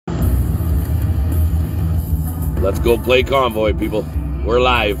Let's go play Convoy, people. We're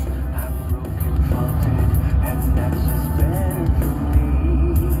live.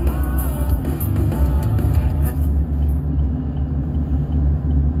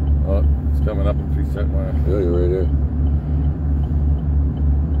 Oh, it's coming up in 3 seconds. Yeah, you're right here.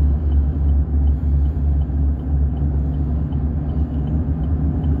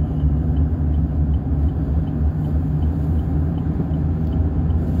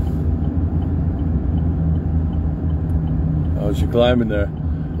 How's she climbing there?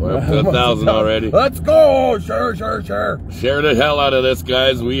 We're up to 1,000 already. Let's go! Sure. Share the hell out of this,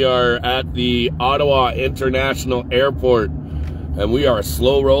 guys. We are at the Ottawa International Airport, and we are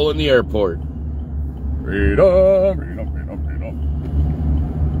slow rolling the airport. Freedom.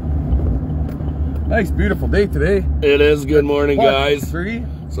 Nice, beautiful day today. It is. Good morning, guys. 3.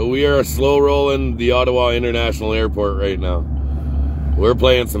 So we are slow rolling the Ottawa International Airport right now. We're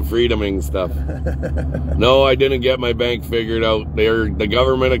playing some freedoming stuff. No, I didn't get my bank figured out. The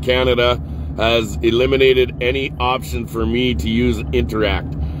government of Canada has eliminated any option for me to use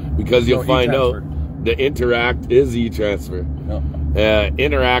Interact, because you'll find out the Interact is e-transfer. No.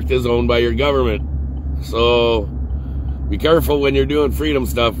 Interact is owned by your government. So be careful when you're doing freedom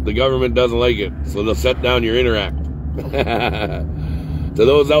stuff. The government doesn't like it, so they'll shut down your Interact. To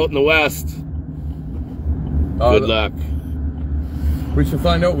those out in the West, good luck. We should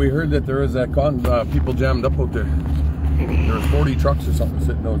find out. We heard that there was that people jammed up out there. There were 40 trucks or something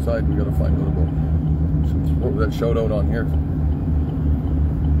sitting outside. We got to find out about that shout out on here.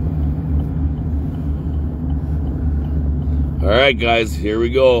 All right, guys, here we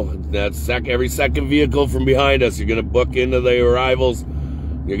go. That's every second vehicle from behind us. You're going to book into the arrivals.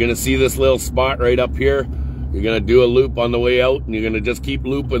 You're going to see this little spot right up here. You're going to do a loop on the way out, and you're going to just keep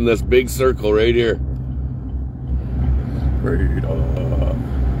looping this big circle right here.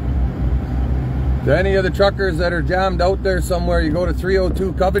 To any of the truckers that are jammed out there somewhere, you go to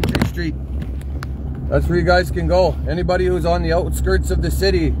 302 Coventry Street. That's where you guys can go. Anybody who's on the outskirts of the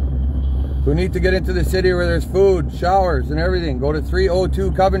city, who need to get into the city where there's food, showers, and everything, go to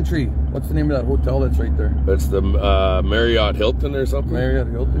 302 Coventry. What's the name of that hotel that's right there? That's the Marriott Hilton or something? Marriott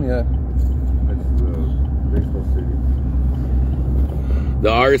Hilton, yeah. It's baseball stadium. The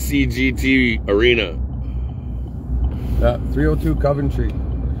RCGT Arena. Yeah, 302 Coventry.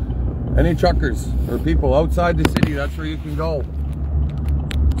 Any truckers or people outside the city, that's where you can go.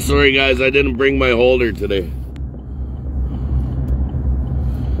 Sorry, guys, I didn't bring my holder today.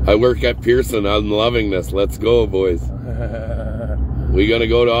 I work at Pearson. I'm loving this. Let's go, boys. We gonna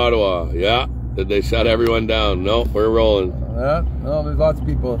go to Ottawa. Yeah. Did they shut everyone down? No, we're rolling. Yeah, no, there's lots of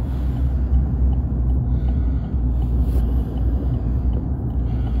people.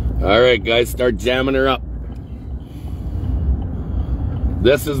 All right, guys, start jamming her up.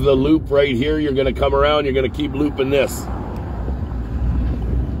 This is the loop right here. You're gonna come around. You're gonna keep looping this.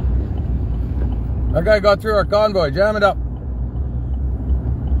 That guy got through our convoy. Jam it up.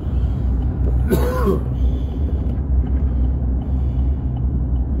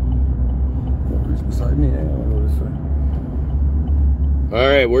 Who's beside me? Yeah, I'll go this way. All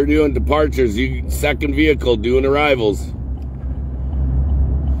right, we're doing departures. You second vehicle doing arrivals.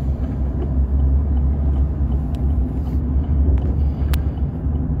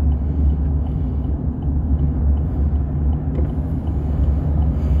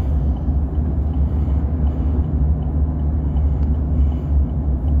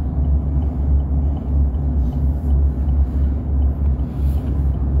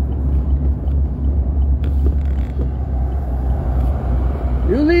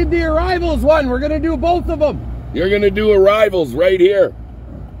 You lead the arrivals one. We're going to do both of them. You're going to do arrivals right here.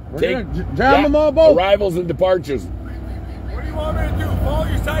 We're going to jam them all both. Arrivals and departures. What do you want me to do? Follow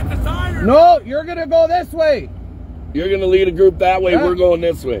you side to side? Or no, you're going to go this way. You're going to lead a group that way. Yeah. We're going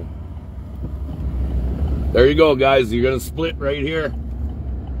this way. There you go, guys. You're going to split right here.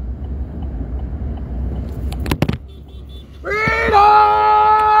 Freedom!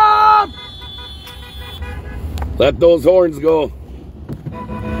 Let those horns go.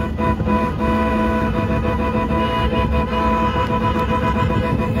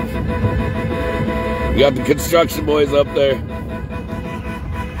 We got the construction boys up there.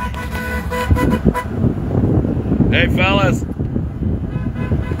 Hey, fellas.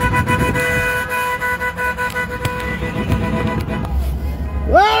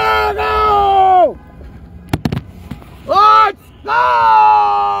 Let's go! Let's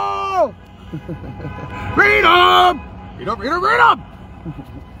go! Freedom! Freedom, freedom, freedom!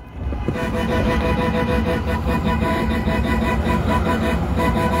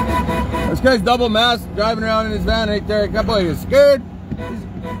 This guy's double masked, driving around in his van right there. That boy is scared.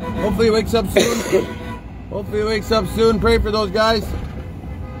 Hopefully he wakes up soon. Hopefully he wakes up soon. Pray for those guys.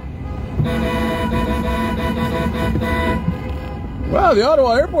 Wow, the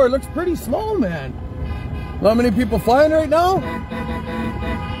Ottawa Airport looks pretty small, man. Not many people flying right now?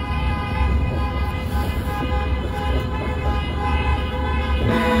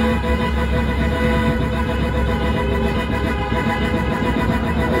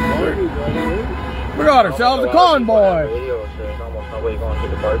 We got ourselves a convoy.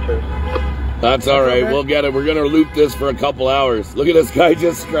 That's all right. We'll get it. We're gonna loop this for a couple hours. Look at this guy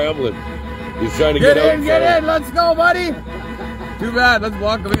just scrambling. He's trying to get out. Get in. Let's go, buddy. Too bad. Let's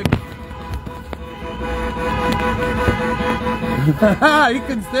walk him in. He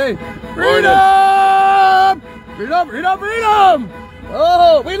can stay. Freedom! Freedom! Freedom! Freedom!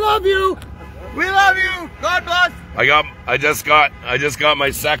 Oh, we love you. We love you. God bless. I just got my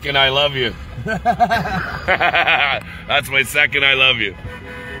second I love you. That's my second I love you.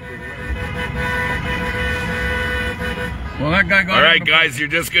 Well, that guy got. All right, guys, you're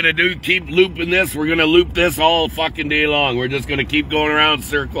just gonna keep looping this. We're gonna loop this all fucking day long. We're just gonna keep going around in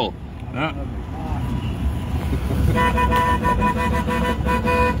circle.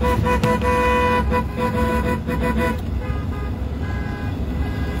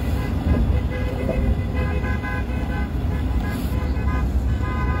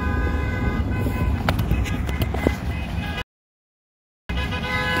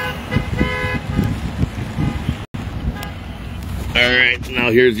 All right,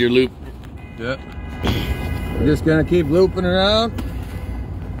 now here's your loop. Yeah. We're just gonna keep looping around,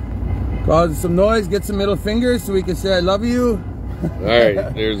 cause some noise, get some middle fingers so we can say I love you. All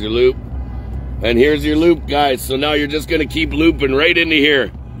right, there's your loop. And here's your loop, guys. So now you're just gonna keep looping right into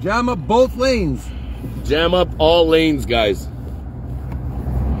here. Jam up both lanes. Jam up all lanes, guys.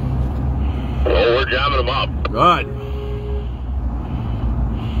 Oh, we're jamming them up. Good.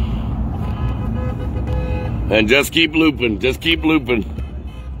 And just keep looping. Just keep looping.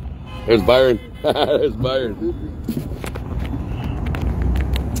 There's Byron. There's Byron.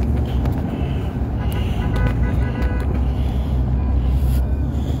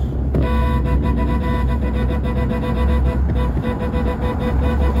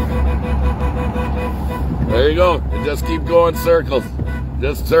 There you go. Just keep going circles.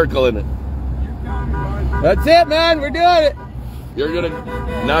 Just circling it. That's it, man. We're doing it.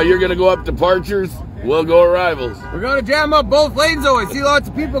 Now you're gonna go up departures. We'll go arrivals. We're gonna jam up both lanes though. I see lots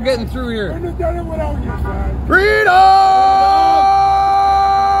of people getting through here. Couldn't have done it without you, son. Freedom!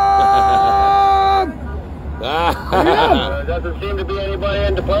 Doesn't seem to be anybody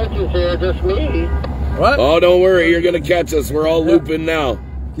in departures here, just me. What? Oh, don't worry. You're gonna catch us. We're all looping now.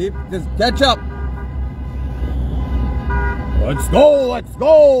 Just catch up. Let's go, let's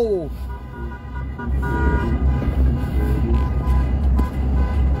go.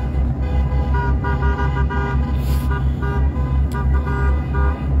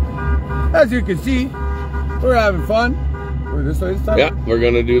 As you can see, we're having fun. We're this way this time? Yeah, we're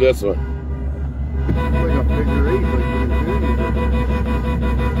gonna do this one. Like a figure eight,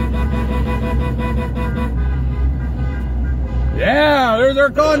 yeah, there's our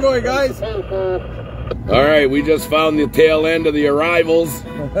convoy, guys. All right, we just found the tail end of the arrivals.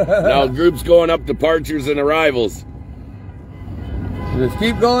 Now groups going up departures and arrivals. Just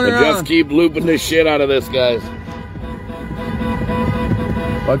keep going But around. just keep looping the shit out of this, guys.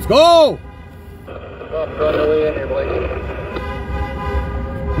 Let's go!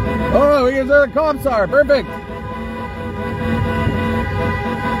 Oh, here's where the cops are. Perfect.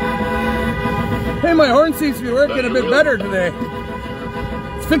 Hey, my horn seems to be working a bit better today.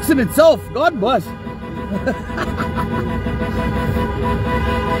 It's fixing itself. God bless.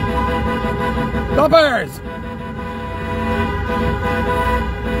 Coppers!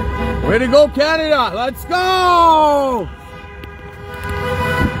 Way to go, Canada! Let's go!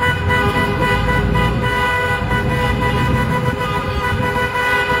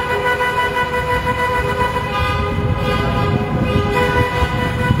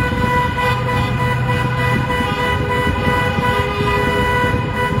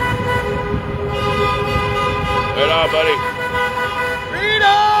 Right on, buddy.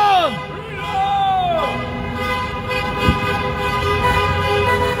 Freedom!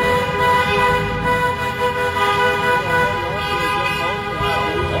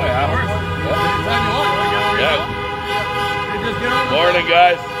 Morning,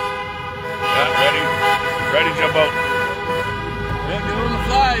 guys. Yeah, ready? Ready to jump out. Yeah, get on the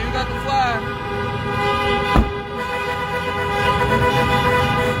fly. You got the fly.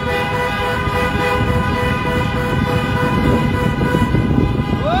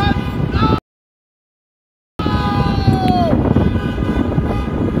 Let's go!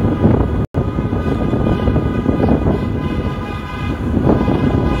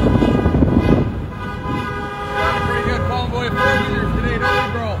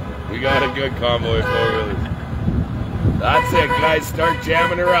 Convoy four-wheelers. That's it, guys. Start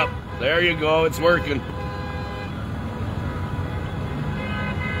jamming her up. There you go. It's working.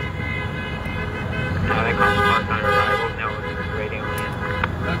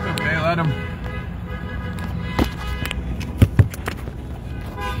 That's okay. Let them.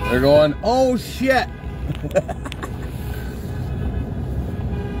 They're going, oh shit.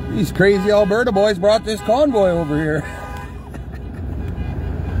 These crazy Alberta boys brought this convoy over here.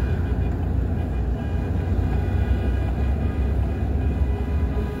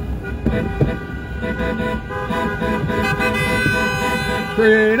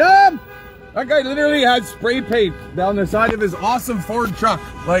 Freedom! That guy literally had spray paint down the side of his awesome Ford truck.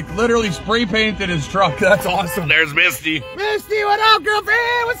 Like literally spray painted his truck. That's awesome. There's Misty. Misty, what up,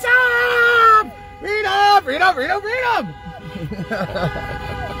 girlfriend? What's up? Freedom, freedom, freedom, freedom.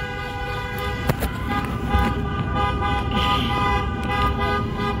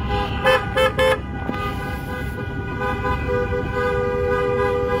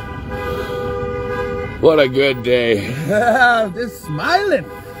 What a good day. Just smiling.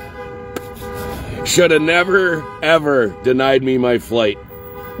 Should have never, ever denied me my flight.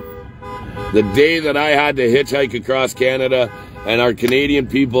 The day that I had to hitchhike across Canada and our Canadian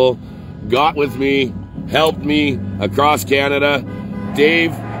people got with me, helped me across Canada,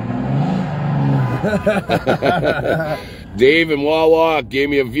 Dave and Wawa gave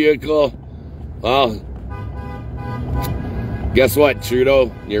me a vehicle. Well, guess what,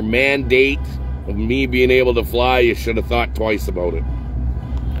 Trudeau? Your mandate of me being able to fly, you should have thought twice about it.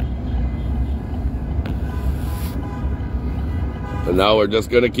 And now we're just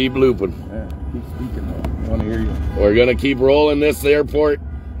going to keep looping. Yeah, keep speaking though. I want to hear you. We're going to keep rolling this airport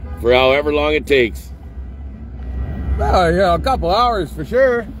for however long it takes. Oh, yeah, a couple hours for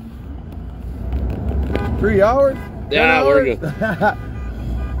sure. 3 hours? Yeah, we're good.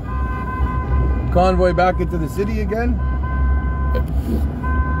 Convoy back into the city again?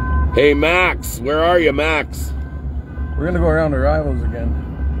 Hey, Max, where are you, Max? We're going to go around the rivals again.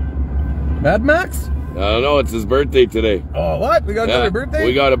 Mad Max? I don't know, it's his birthday today. Oh, what? We got another birthday?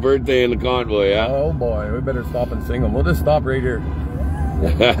 We got a birthday in the convoy, yeah. Oh, boy, we better stop and sing them. We'll just stop right here.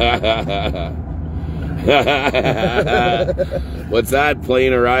 What's that?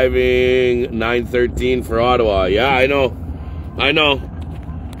 Plane arriving 9:13 for Ottawa. Yeah, I know.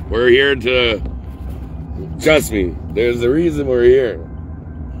 We're here to... Trust me, there's a reason we're here.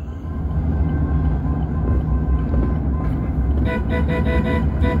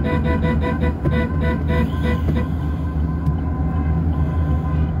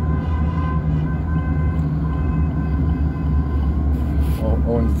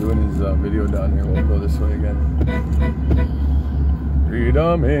 Owen's doing his video down here. We'll go this way again.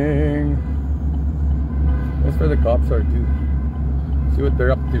 Freedoming. That's where the cops are too. See what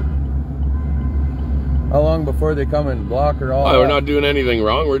they're up to. How long before they come and block or all? Oh, we're not doing anything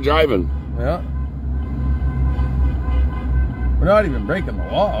wrong. We're driving. Yeah. We're not even breaking the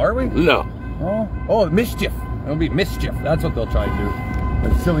law, are we? No. Oh, mischief. It'll be mischief. That's what they'll try to do.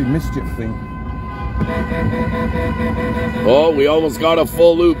 A silly mischief thing. Oh, we almost got a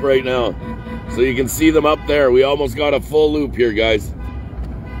full loop right now. So you can see them up there. We almost got a full loop here, guys.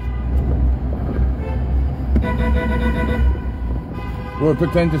 We'll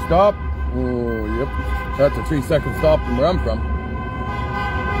pretend to stop. Oh, yep. That's a 3-second stop from where I'm from.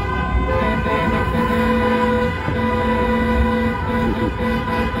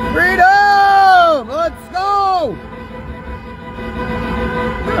 Freedom! Let's go!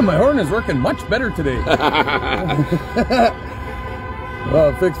 Yeah, my horn is working much better today.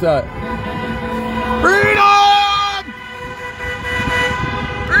 Oh, fix that. Freedom!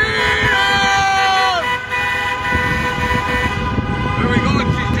 Freedom! There we go.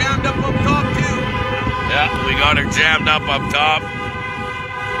 She's jammed up top too. Yeah, we got her jammed up top.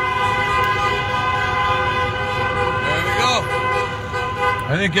 There we go.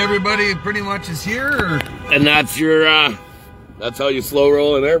 I think everybody pretty much is here. And that's your, that's how you slow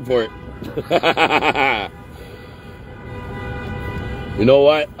roll an airport. You know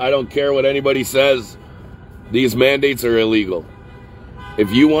what? I don't care what anybody says. These mandates are illegal.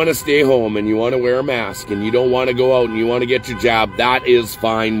 If you want to stay home and you want to wear a mask and you don't want to go out and you want to get your jab, that is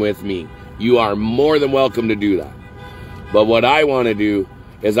fine with me. You are more than welcome to do that. But what I want to do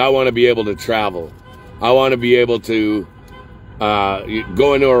is I want to be able to travel. I want to be able to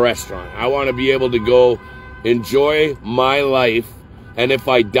go into a restaurant. I want to be able to go enjoy my life. And if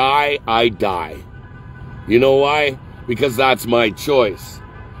I die, I die. You know why? Because that's my choice.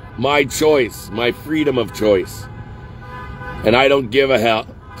 My choice. My freedom of choice. And I don't give a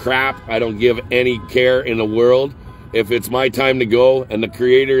crap. I don't give any care in the world if it's my time to go and the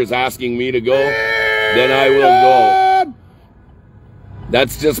Creator is asking me to go, then I will go.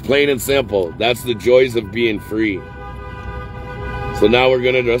 That's just plain and simple. That's the joys of being free. So now we're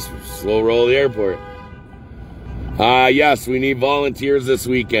going to just slow roll the airport. Yes, we need volunteers this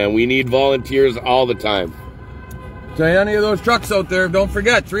weekend. We need volunteers all the time. So any of those trucks out there, don't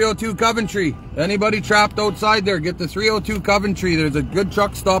forget, 302 Coventry. Anybody trapped outside there, get the 302 Coventry. There's a good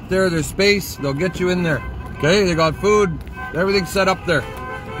truck stop there. There's space. They'll get you in there. Okay, they got food. Everything's set up there.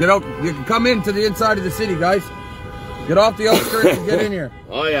 Get out. You can come into the inside of the city, guys. Get off the outskirts and get in here.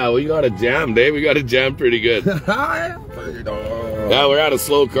 Oh, yeah, we got a jam, Dave. We got a jam pretty good. Yeah, we're at a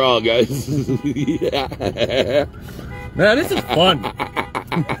slow crawl, guys. Yeah. Man, this is fun.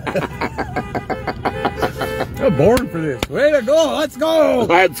 I'm born for this. Way to go. Let's go.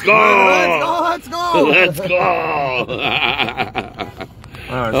 Let's go. Let's go. Let's go. Let's go.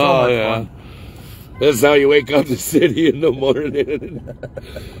 Oh, oh yeah. Fun. This is how you wake up the city in the morning.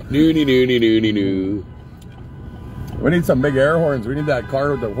 Noony, noony, noony, noo. We need some big air horns. We need that car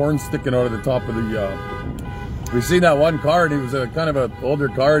with the horns sticking out of the top of the... we seen that one car, and he was a kind of an older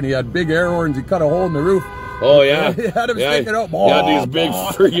car, and he had big air horns. He cut a hole in the roof. Oh, yeah. He had him sticking out. Yeah, these big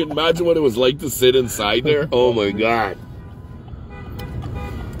freaking... Imagine what it was like to sit inside there. Oh, my God.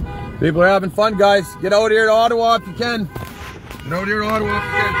 People are having fun, guys. Get out here to Ottawa if you can. Get out here to Ottawa if you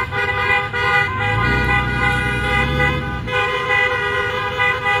can.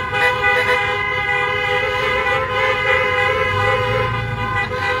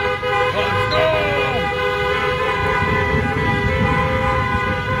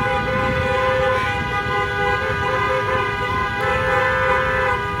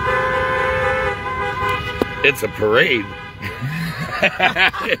 It's a parade.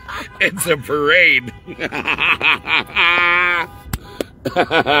 It's a parade.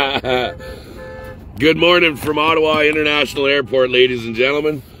 Good morning from Ottawa International Airport, ladies and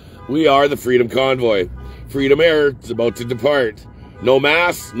gentlemen. We are the Freedom Convoy. Freedom Air is about to depart. No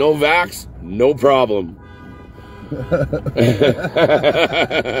masks, no vax, no problem.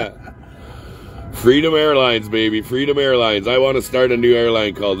 Freedom Airlines, baby. Freedom Airlines. I want to start a new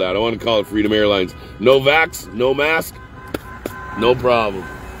airline called that. I want to call it Freedom Airlines. No vax, no mask, no problem.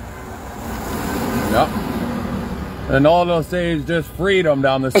 Yep. And all they'll say is just freedom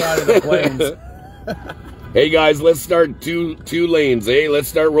down the side of the planes. Hey, guys, let's start two lanes, eh? Let's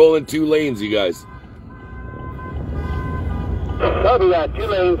start rolling 2 lanes, you guys. Copy that, 2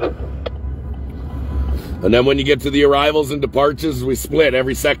 lanes. And then when you get to the arrivals and departures, we split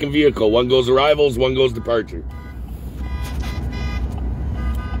every second vehicle. 1 goes arrivals, 1 goes departure.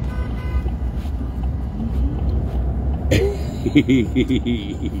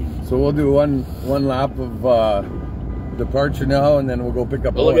 So we'll do one lap of departure now, and then we'll go pick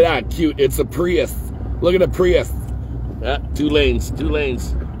up. Oh, look at that, cute. It's a Prius. Look at the Prius. Yeah, 2 lanes, 2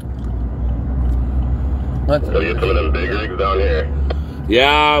 lanes. So you get some of them big rigs down here. Yeah,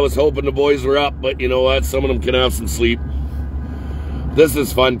 I was hoping the boys were up, but you know what? Some of them can have some sleep. This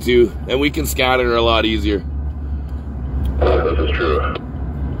is fun too, and we can scatter a lot easier. This is true.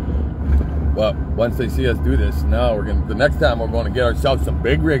 Well, once they see us do this, now the next time we're going to get ourselves some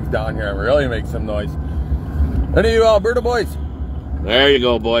big rigs down here and really make some noise. Any of you Alberta boys? There you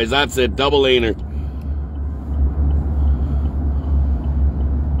go, boys. That's it. Double laner.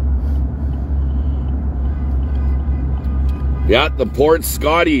 Yeah, the ports,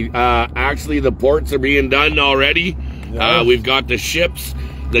 Scotty, actually the ports are being done already. Yes. We've got the ships,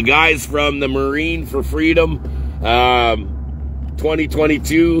 the guys from the Marine for Freedom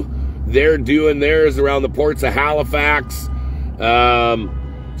 2022, they're doing theirs around the ports of Halifax.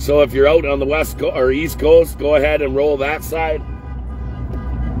 So if you're out on the west coast or east coast, go ahead and roll that side.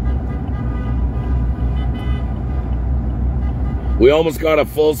 We almost got a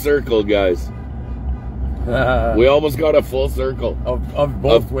full circle, guys. We almost got a full circle of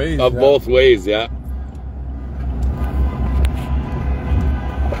both ways. Of both ways, yeah.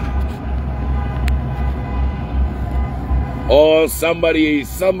 Oh, somebody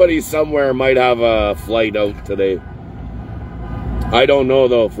somewhere might have a flight out today. I don't know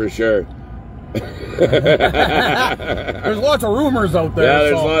though for sure. There's lots of rumors out there. Yeah,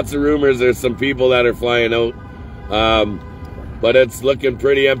 there's lots of rumors. There's some people that are flying out. But it's looking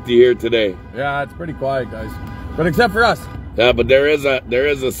pretty empty here today. Yeah, it's pretty quiet, guys. But except for us. Yeah, but there is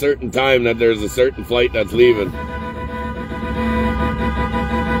a certain time that there's a certain flight that's leaving.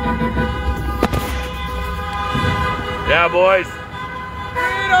 Yeah, boys.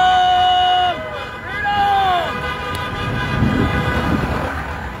 Freedom! Freedom!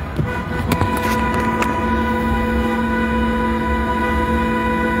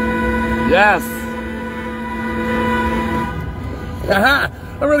 Yes.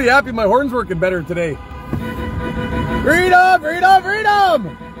 really happy my horn's working better today. Freedom! Freedom!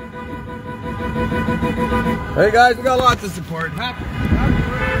 Freedom! Hey guys, we got lots of support. Happy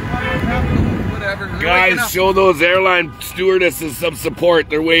whatever. Guys, show those airline stewardesses some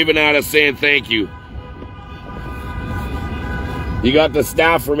support. They're waving at us saying thank you. You got the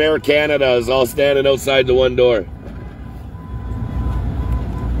staff from Air Canada is all standing outside the one door.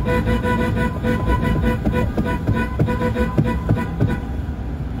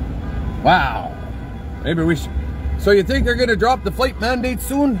 Wow. Maybe we should. So you think they're going to drop the flight mandate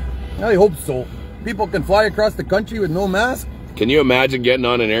soon? I hope so. People can fly across the country with no mask. Can you imagine getting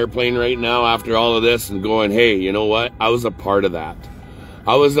on an airplane right now after all of this and going, hey, you know what? I was a part of that.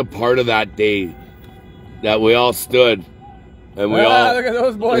 I was a part of that day that we all stood and we all... Look at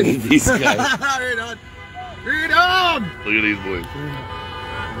those boys. Look at these guys. Freedom! Freedom! Look at these boys.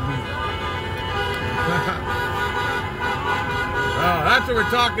 Oh, that's what we're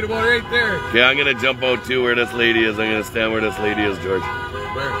talking about right there. Okay, I'm going to jump out too where this lady is. I'm going to stand where this lady is, George.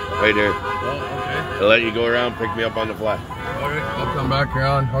 Where? Right here. Oh, okay. I'll let you go around, pick me up on the fly. All right, I'll come back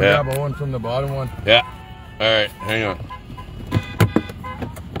around. I'll grab a one from the bottom one. Yeah. All right, hang on.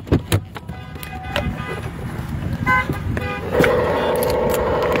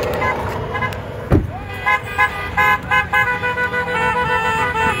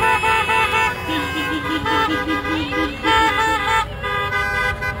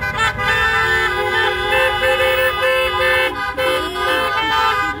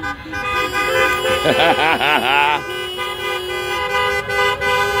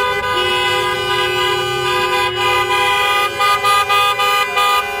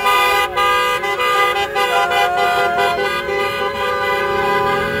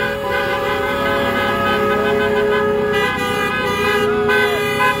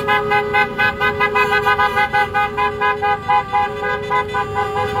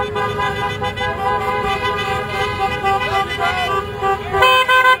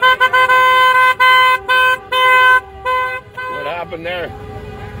 What happened there?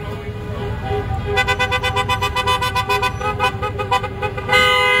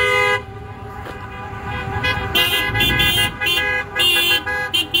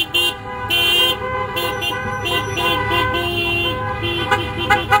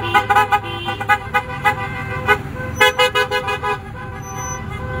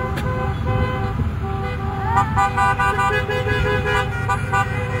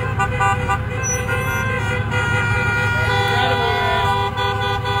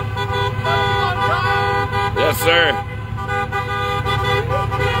 Yes, sir.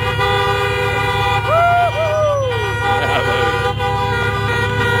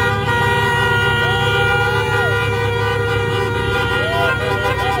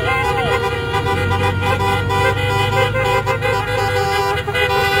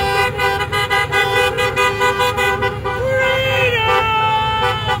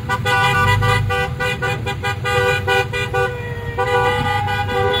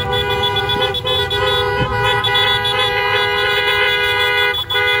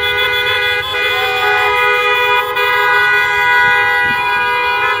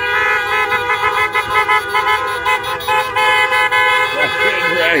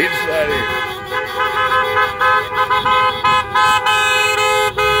 Yeah,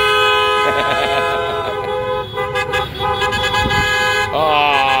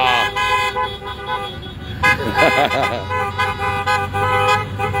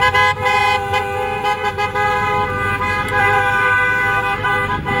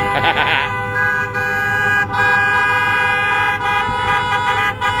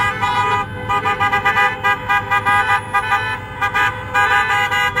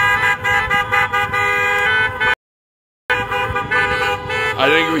 I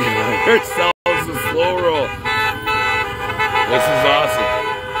think we got ourselves a slow roll. This is awesome.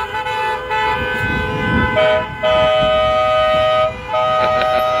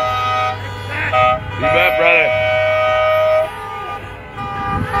 You bet, brother.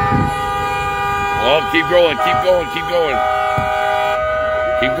 Oh, keep going, keep going, keep going.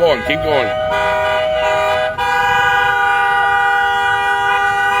 Keep going, keep going.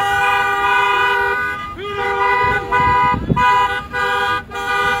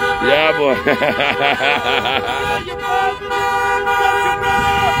 Yeah, boy.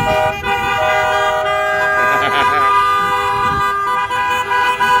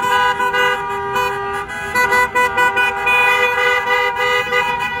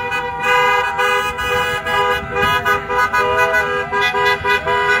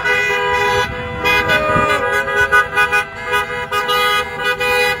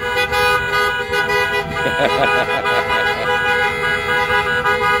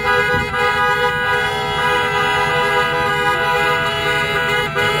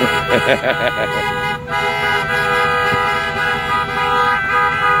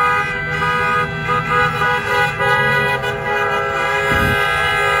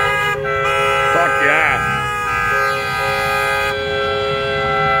 Fuck yeah.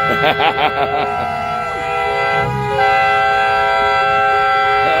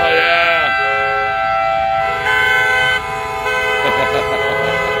 Hell yeah.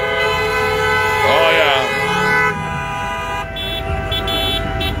 Oh yeah.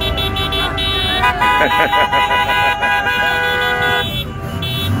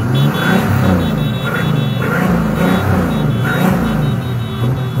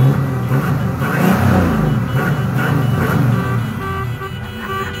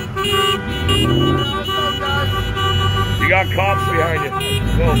 You got cops behind you.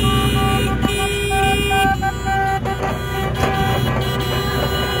 Go.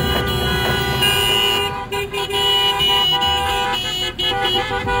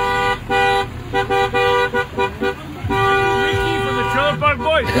 Ricky from the Trailer Park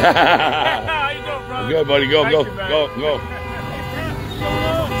Boys. How you doing, brother? Good, buddy. Go, Thank go, you, man. go, go.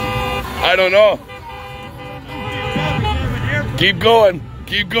 I don't know. Keep going.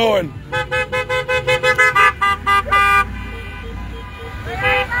 Keep going.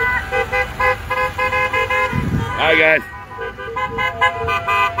 Hi, guys.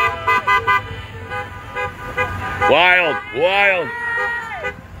 Wild, wild.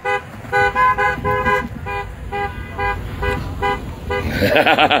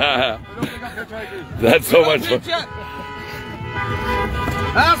 That's so much fun.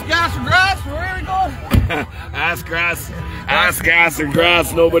 Ask gas or grass, where are we going? Ask gas or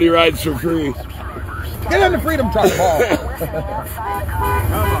grass, nobody rides for free. Get in the freedom truck, Paul.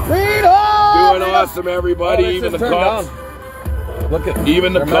 Freedom! Doing awesome, everybody, even the cops. Look at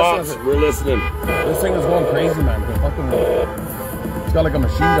Even the they're cops, messing with we're listening. This thing is going crazy, man. It's got like a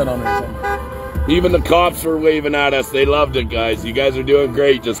machine gun on it or something. Even the cops were waving at us. They loved it, guys. You guys are doing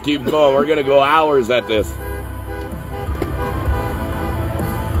great. Just keep going. We're going to go hours at this.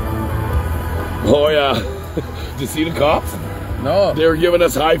 Oh, yeah. Did you see the cops? No. They were giving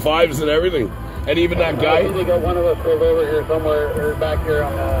us high fives and everything. And even that guy. They got one of us pulled over here somewhere, or back here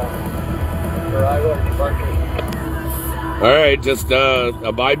on where I was parking. All right, just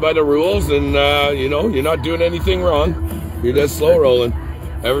abide by the rules, and you know, you're not doing anything wrong. You're just slow rolling.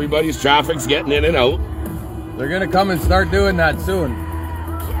 Everybody's traffic's getting in and out. They're going to come and start doing that soon.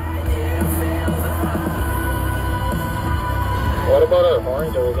 What about our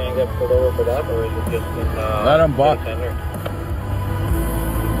horns? Are we going to get pulled over for that, or is it just in Let them buck.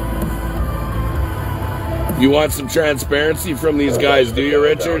 You want some transparency from these guys, do you,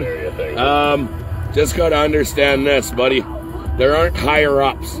 Richard? Just got to understand this, buddy. There aren't higher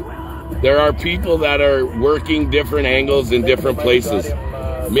ups. There are people that are working different angles in different places.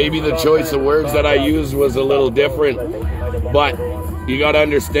 Maybe the choice of words that I used was a little different, but you got to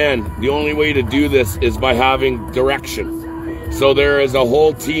understand, the only way to do this is by having direction. So there is a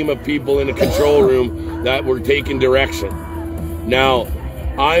whole team of people in the control room that were taking direction. Now,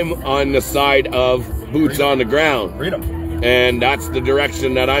 I'm on the side of boots on the ground, and that's the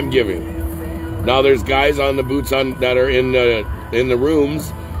direction that I'm giving. Now there's guys on the boots on that are in the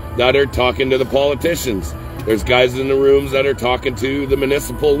rooms that are talking to the politicians. There's guys in the rooms that are talking to the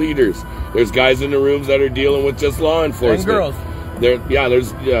municipal leaders. There's guys in the rooms that are dealing with just law enforcement. And girls.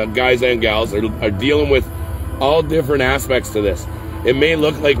 There's guys and gals are dealing with all different aspects to this. It may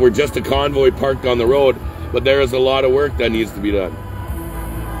look like we're just a convoy parked on the road, but there is a lot of work that needs to be done.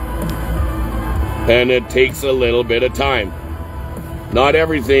 And it takes a little bit of time. Not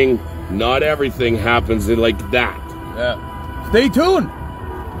everything happens in like that. Yeah. Stay tuned.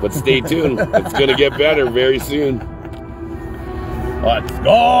 But stay tuned. It's going to get better very soon. Let's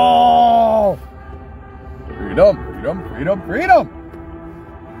go. Freedom, freedom, freedom, freedom.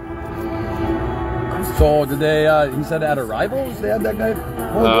 So did they, he said at arrivals they had that guy?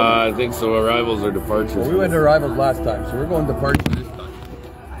 I think so. Arrivals or departures. Well, we went to arrivals last time, so we're going departures this time.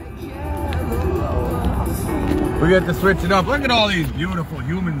 We get to switch it up. Look at all these beautiful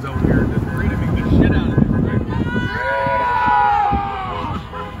humans out here. Just freedoming the shit out of this.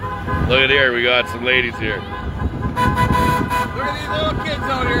 Look at here. We got some ladies here. Look at these little kids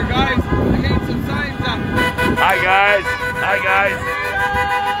out here, guys. They hang some signs up. Hi, guys. Hi, guys.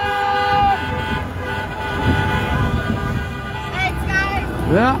 Thanks, guys.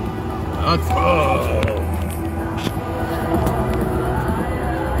 Yeah. Let's go.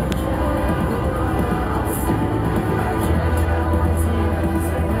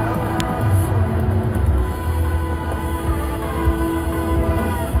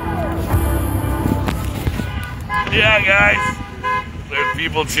 Yeah, guys. There's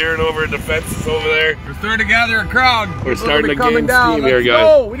people cheering over the fences over there. We're starting to gather a crowd. We're starting to coming gain down. steam here, Let's guys.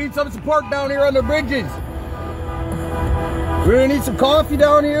 go. We need some support down here on the bridges. We're gonna need some coffee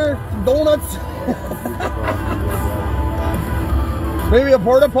down here, some donuts. Maybe a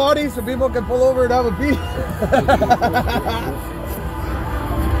porta potty so people can pull over and have a pee.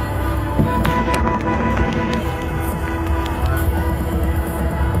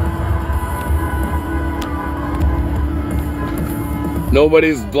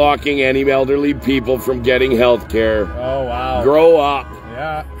 Nobody's blocking any elderly people from getting health care. Oh wow. Grow up.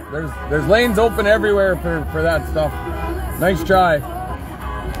 Yeah, there's lanes open everywhere for that stuff. Nice try.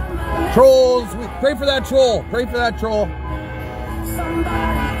 Trolls, pray for that troll. Pray for that troll.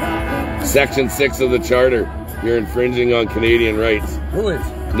 Section 6 of the Charter. You're infringing on Canadian rights. Who is?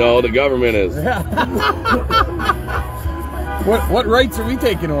 No, the government is. Yeah. What rights are we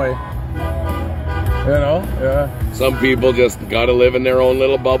taking away? You know? Yeah. Some people just got to live in their own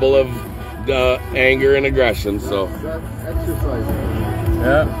little bubble of anger and aggression, so.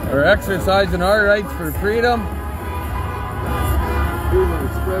 Yeah, we're exercising our rights for freedom. Freedom of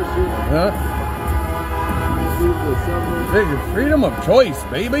expression. Yeah. Freedom of choice,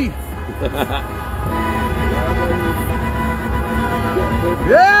 baby.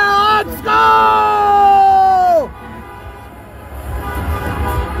 Yeah, let's go!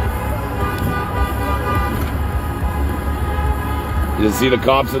 You see the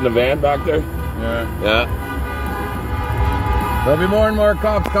cops in the van back there? Yeah. Yeah. There'll be more and more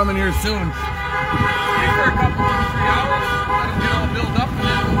cops coming here soon. Stay for a couple of 3 hours, let them get all built up, and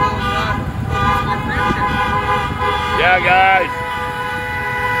then we'll go and do some more freedom shit. Yeah, guys.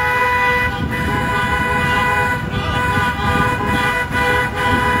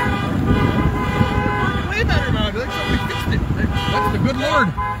 Way better now. Like somebody fixed it. That's the good Lord.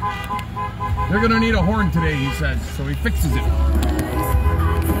 They're gonna need a horn today, he says, so he fixes it.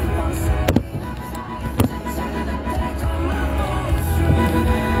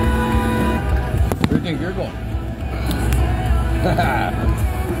 Where do you think you're going?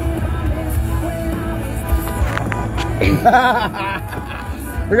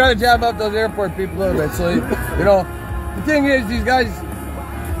 We gotta jam up those airport people a little bit. So, you know, the thing is, these guys,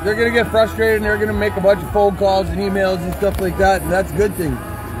 they're gonna get frustrated and they're gonna make a bunch of phone calls and emails and stuff like that, and that's a good thing.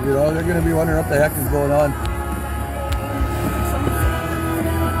 You know, they're gonna be wondering what the heck is going on.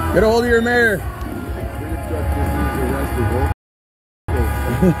 Get a hold of your mayor.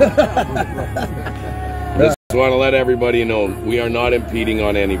 Just want to let everybody know, we are not impeding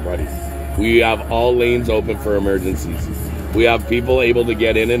on anybody. We have all lanes open for emergencies. We have people able to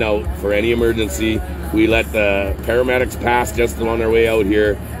get in and out for any emergency. We let the paramedics pass just on their way out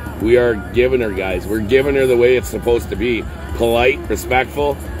here. We are giving her, guys. We're giving her the way it's supposed to be. Polite,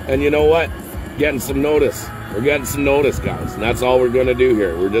 respectful, and you know what? Getting some notice. We're getting some notice, guys, and that's all we're going to do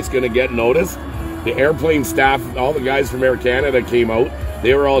here. We're just going to get notice. The airplane staff, all the guys from Air Canada came out.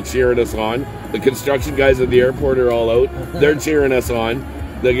 They were all cheering us on. The construction guys at the airport are all out. They're cheering us on.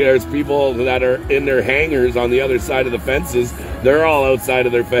 There's people that are in their hangars on the other side of the fences. They're all outside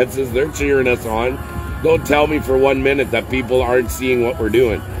of their fences. They're cheering us on. Don't tell me for 1 minute that people aren't seeing what we're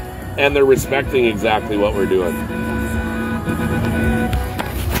doing. And they're respecting exactly what we're doing.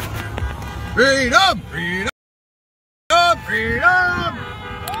 Freedom! Freedom! Freedom! Freedom!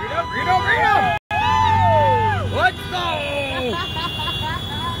 Freedom! Freedom! Let's go!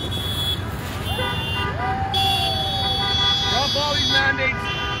 Drop all these mandates. I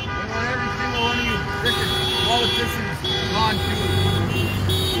want every single one of you frickin' politicians on to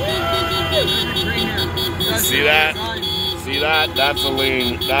See that? See that? That's a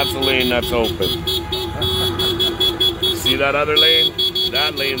lane. That's a lane that's open. See that other lane?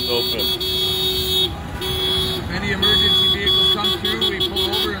 That lane's open. If any emergency vehicles come through, we pull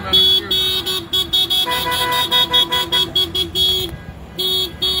over and let them through.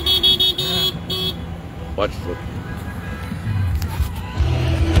 Watch it.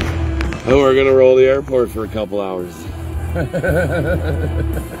 And we're gonna roll the airport for a couple hours.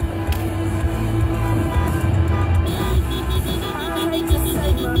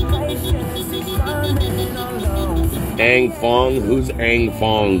 Ang Fong? Who's Ang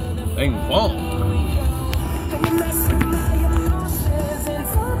Fong? Ang Fong.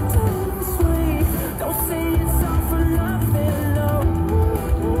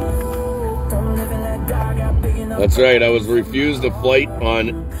 That's right, I was refused a flight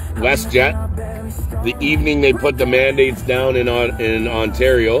on WestJet. The evening they put the mandates down in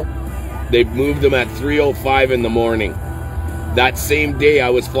Ontario, they moved them at 3:05 in the morning. That same day I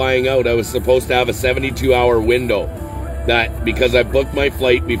was flying out, I was supposed to have a 72-hour window. That because I booked my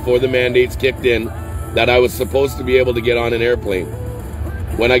flight before the mandates kicked in, that I was supposed to be able to get on an airplane.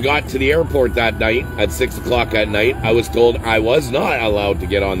 When I got to the airport that night at 6 o'clock at night, I was told I was not allowed to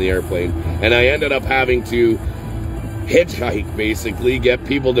get on the airplane. And I ended up having to hitchhike, basically, get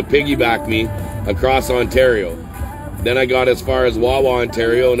people to piggyback me across Ontario. Then I got as far as Wawa,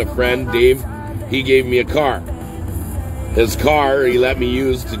 Ontario, and a friend, Dave, he gave me a car. His car, he let me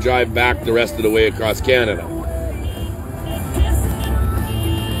use to drive back the rest of the way across Canada.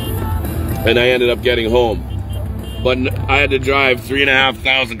 And I ended up getting home. But I had to drive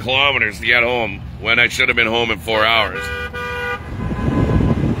 3,500 kilometers to get home when I should have been home in 4 hours.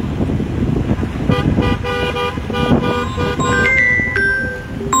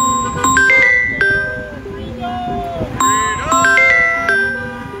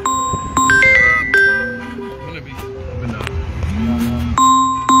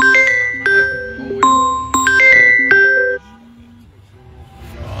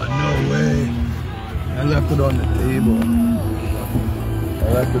 On the table. I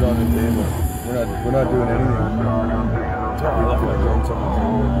left it on the table. We're not doing anything. I left my drinks on the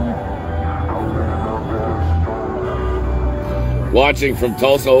table. Watching from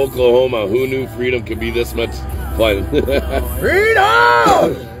Tulsa, Oklahoma. Who knew freedom could be this much fun?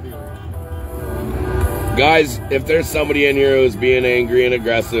 Freedom! Guys, if there's somebody in here who's being angry and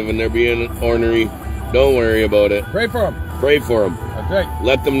aggressive and they're being ornery, don't worry about it. Pray for them. Pray for them. That's right.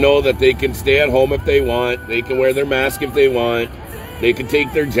 Let them know that they can stay at home if they want. They can wear their mask if they want. They can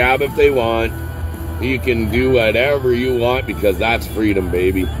take their jab if they want. You can do whatever you want because that's freedom,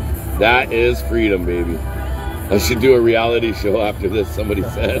 baby. That is freedom, baby. I should do a reality show after this, somebody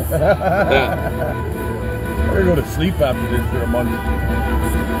said. I'm going to go to sleep after this for a month.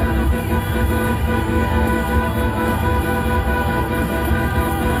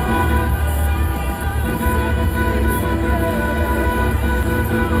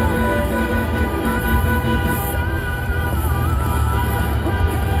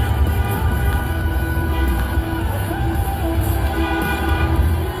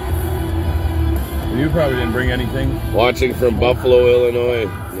 You probably didn't bring anything. Watching from Buffalo, Illinois.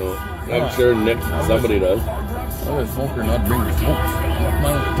 No, I'm sure Nick, somebody does. How does a smoker not bring the smokes?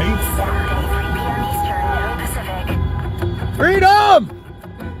 Freedom!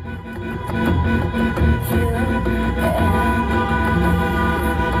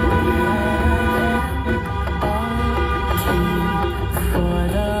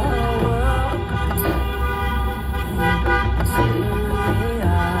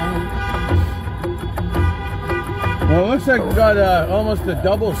 Well, it looks like we've got almost a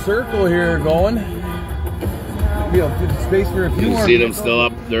double circle here going. Be able to get space for a few You more. see them still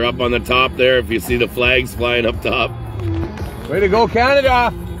up, they're up on the top there. If you see the flags flying up top. Way to go,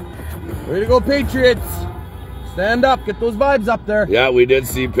 Canada! Way to go, Patriots! Stand up, get those vibes up there. Yeah, we did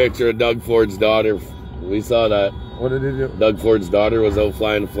see a picture of Doug Ford's daughter. We saw that. What did he do? Doug Ford's daughter was out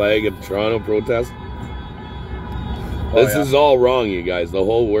flying a flag at the Toronto protest. This is all wrong, you guys. The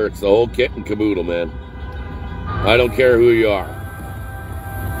whole works, the whole kit and caboodle, man. I don't care who you are.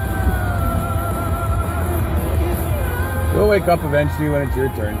 You'll wake up eventually when it's your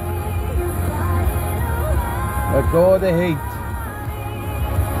turn. Let go of the hate.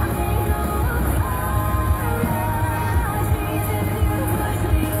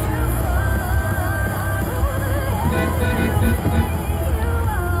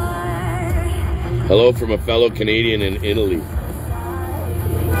 Hello from a fellow Canadian in Italy.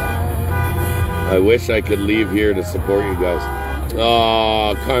 I wish I could leave here to support you guys.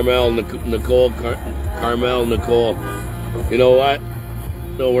 Oh, Carmel, Nicole. You know what?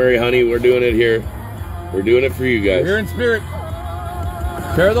 Don't worry, honey. We're doing it here. We're doing it for you guys. Here in spirit.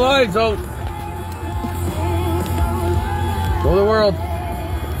 Share the lights out. Show the world.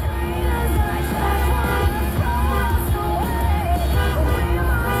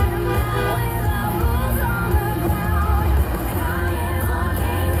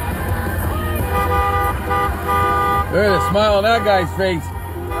 Look at the smile on that guy's face.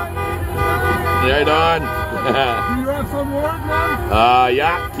 Right on. You got some work, man?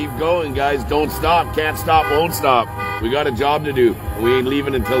 Yeah, keep going, guys. Don't stop. Can't stop, won't stop. We got a job to do. We ain't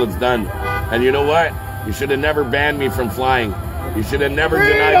leaving until it's done. And you know what? You should have never banned me from flying. You should have never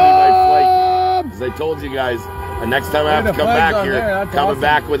denied me my flight. As I told you guys, the next time I have to come back here, coming awesome.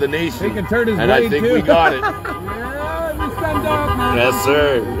 Back with a nation. He can turn his and I think too. We got it. Yeah, we stand up, man. Yes,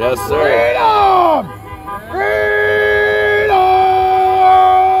 sir. Yes, sir. Freedom! Freedom!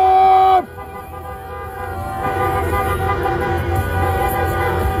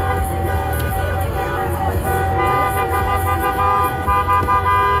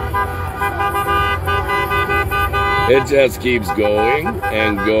 It just keeps going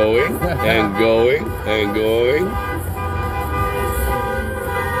and going and going and going.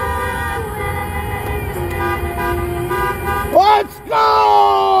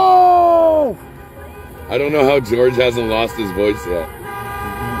 I don't know how George hasn't lost his voice yet.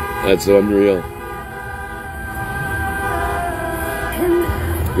 That's unreal.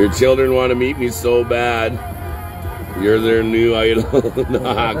 Your children want to meet me so bad. You're their new idol.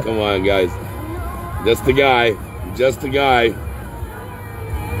 Nah, come on, guys. Just a guy. Just a guy.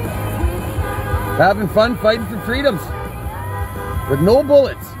 Having fun fighting for freedoms. With no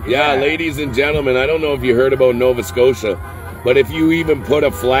bullets. Yeah, ladies and gentlemen, I don't know if you heard about Nova Scotia, but if you even put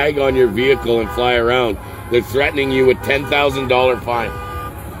a flag on your vehicle and fly around, they're threatening you with $10,000 fine.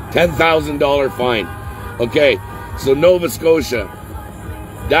 $10,000 fine. Okay, so Nova Scotia,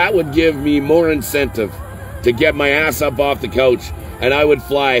 that would give me more incentive to get my ass up off the couch, and I would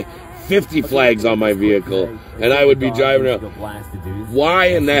fly 50 flags on my vehicle, and I would be driving around. Why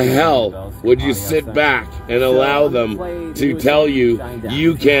in the hell would you sit back and allow them to tell you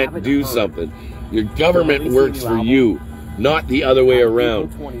you can't do something? Your government works for you, not the other way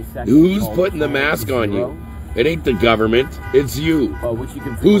around. Who's putting the mask on you? It ain't the government, it's you.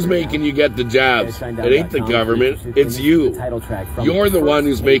 Who's making you get the jabs? It ain't the government, it's you. You're the one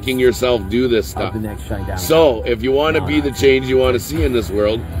who's making yourself do this stuff. So, if you want to be the change you want to see in this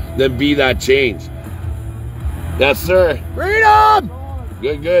world, then be that change. Yes, sir. Freedom!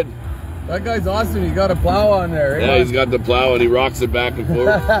 Good, good. That guy's awesome. He got a plow on there. Yeah, he's got the plow and he rocks it back and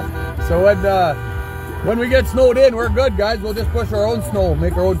forth. So when we get snowed in, we're good, guys. We'll just push our own snow,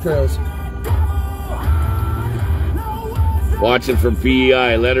 make our own trails. Watching from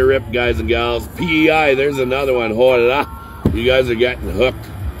PEI. Let her rip, guys and gals. PEI, there's another one. Hola. You guys are getting hooked.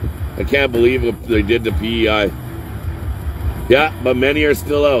 I can't believe what they did to PEI. Yeah, but many are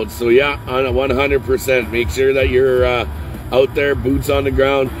still out. So yeah, on 100%. Make sure that you're out there, boots on the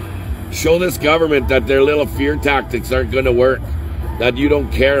ground. Show this government that their little fear tactics aren't going to work. That you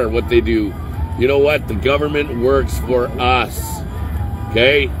don't care what they do. You know what? The government works for us.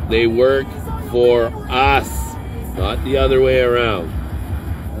 Okay? They work for us. Not the other way around.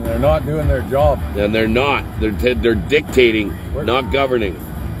 And they're not doing their job. And they're not. They're dictating, not governing.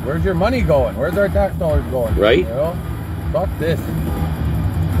 Where's your money going? Where's our tax dollars going? Right? You know? Fuck this.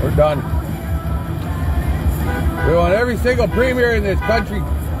 We're done. We want every single premier in this country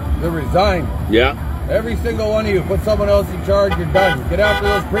to resign. Yeah. Every single one of you. Put someone else in charge. You're done. Get after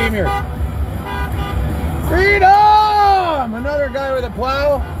those premiers. Freedom! Another guy with a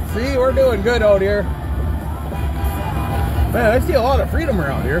plow. See, we're doing good out here. Man, I see a lot of freedom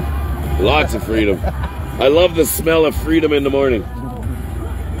around here. Lots of freedom. I love the smell of freedom in the morning.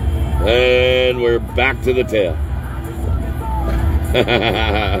 And we're back to the tail.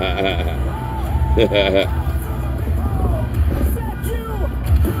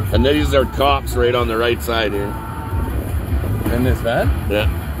 And these are cops right on the right side here. In this van? Yeah.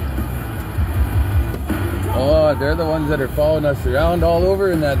 Oh, they're the ones that are following us around all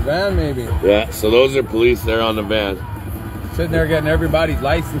over in that van, maybe. Yeah, so those are police there on the van. Sitting there getting everybody's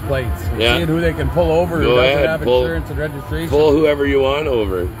license plates. Yeah. Seeing who they can pull over who doesn't have insurance and registration. Pull whoever you want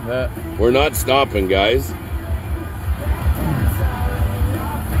over. Yeah. We're not stopping, guys.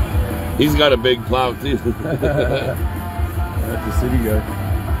 He's got a big plow, too. That's the city guy.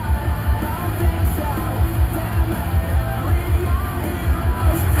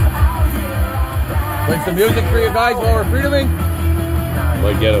 Play some music for you guys while we're freedoming.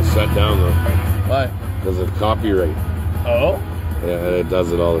 Might get us shut down, though. Why? Because of copyright. Oh? Yeah, it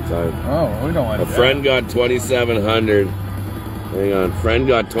does it all the time. Oh, we don't want A friend got 2,700. Hang on. Friend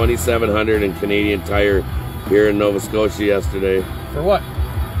got 2,700 in Canadian Tire here in Nova Scotia yesterday. For what?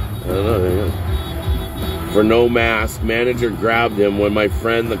 I don't know. Hang on. For no mask. Manager grabbed him when my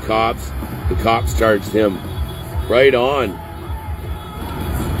friend, the cops charged him. Right on.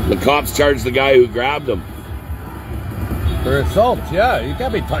 The cops charged the guy who grabbed him. For assault, yeah. You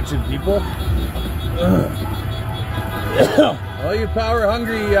can't be touching people. All you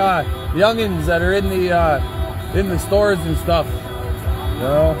power-hungry youngins that are in the stores and stuff, you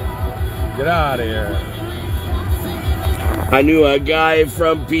know, get out of here. I knew a guy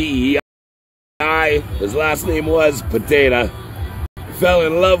from PEI. His last name was Potato. Fell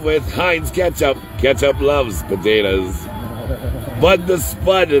in love with Heinz ketchup. Ketchup loves potatoes. Bud the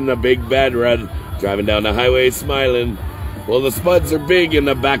Spud in the big bad red, driving down the highway smiling. Well, the Spuds are big in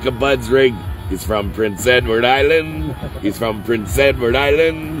the back of Bud's rig. He's from Prince Edward Island. He's from Prince Edward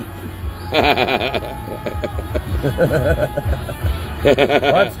Island.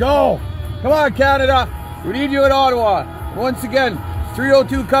 Let's go. Come on, Canada. We need you in Ottawa. Once again,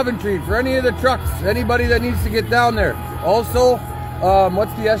 302 Coventry for any of the trucks, anybody that needs to get down there. Also,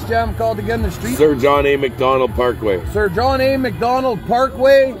 what's the S-Jam called again, the street? Sir John A. Macdonald Parkway. Sir John A. Macdonald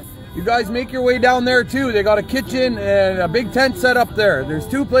Parkway. you guys make your way down there too. They got a kitchen and a big tent set up there. There's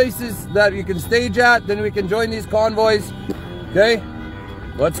 2 places that you can stage at, then we can join these convoys. Okay,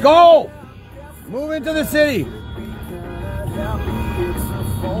 let's go! Move into the city.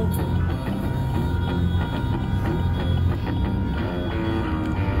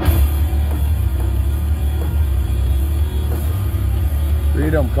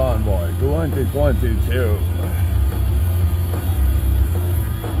 Freedom Convoy, 2022.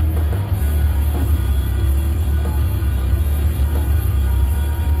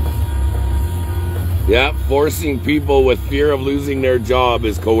 Yeah, forcing people with fear of losing their job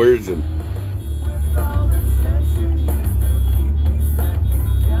is coercion.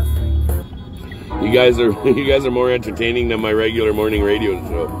 You guys are more entertaining than my regular morning radio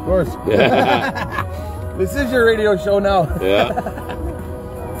show. Of course. Yeah. This is your radio show now. Yeah.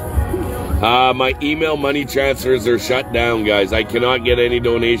 My email money transfers are shut down, guys. I cannot get any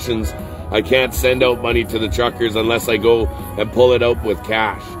donations. I can't send out money to the truckers unless I go and pull it out with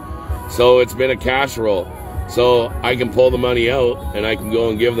cash. So it's been a cash roll. So I can pull the money out and I can go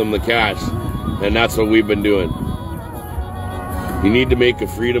and give them the cash. And that's what we've been doing. You need to make a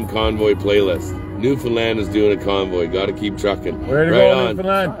Freedom Convoy playlist. Newfoundland is doing a convoy. Got to keep trucking. Way to go,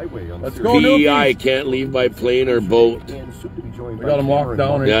 Newfoundland. Let's go, PEI can't leave by plane or boat. We got him locked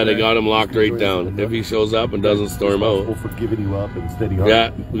down. Yeah, they got him locked right down. If he shows up and doesn't storm out.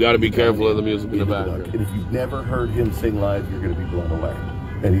 Yeah, we got to be careful of the music in the background. And if you've never heard him sing live, you're going to be blown away.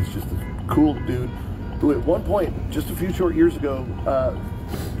 And he's just a cool dude who at one point, just a few short years ago,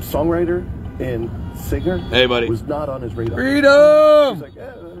 songwriter and singer, hey, buddy, was not on his radar. Freedom! He's like,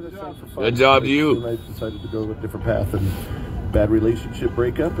 that's fun for fun. Good job to you. And I decided to go a different path, and bad relationship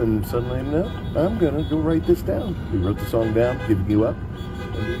breakup, and suddenly, no, I'm going to go write this down. We wrote the song down, Giving You Up,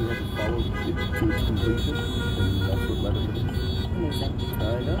 and then we had to follow it to its completion, and that's what led him to this. Amazing. I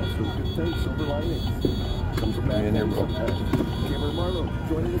know, so good things, silver linings. Comes from back in there. Cameron Marlowe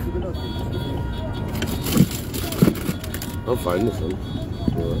joining us with another. I'll find this one.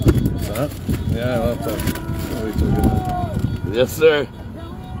 What's that? Yeah, well, that's wait till we get that. Yes, sir.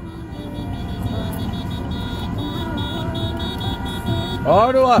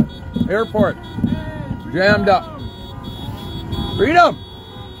 Ottawa Airport. Jammed up. Freedom!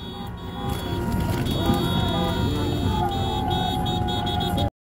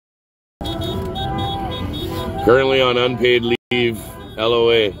 Currently on unpaid leave,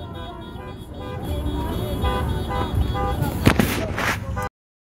 LOA.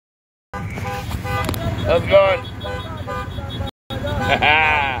 How's it going?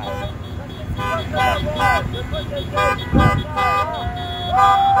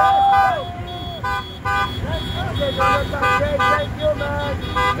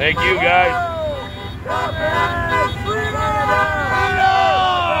 Thank you, guys.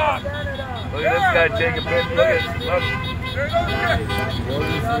 Look at this guy taking pictures. Look.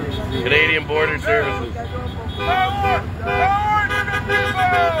 Canadian Border Services.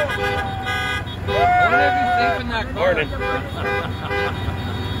 Morning.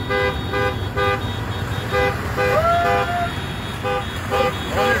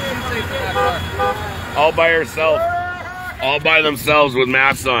 All by herself. All by themselves with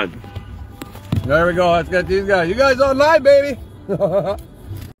masks on. There we go. Let's get these guys. You guys online, baby.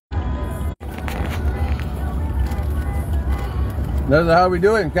 This is how we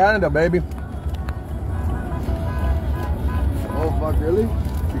do it in Canada, baby. Oh, fuck, really?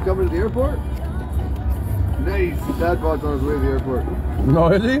 You coming to the airport? Nice. Dad bod's on his way to the airport. No,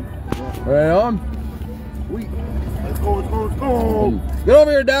 is he? Yeah. Right on. Sweet. Let's go, let's go, let's go. Get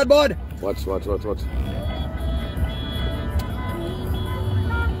over here, Dad bod. Watch.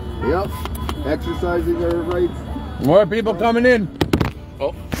 Yep. Exercising our rights. More people coming in.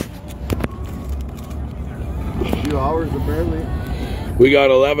 Oh. A few hours, apparently. We got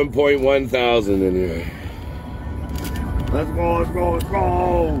 11.1 thousand in here. Let's go, let's go, let's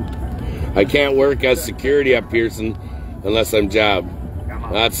go. I can't work as security at Pearson unless I'm jabbed.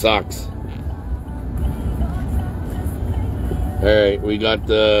 That sucks. All right, we got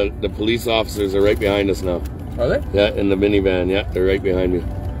the police officers are right behind us now. Are they? Yeah, in the minivan. Yeah, they're right behind me.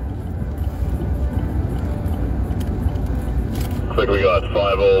 Looks like we got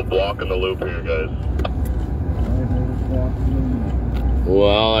 5-0 blocking the loop here, guys.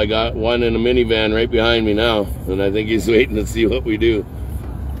 Well, I got one in a minivan right behind me now, and I think he's waiting to see what we do.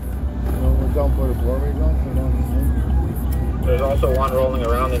 There's also one rolling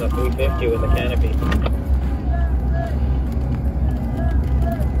around in a 350 with a canopy.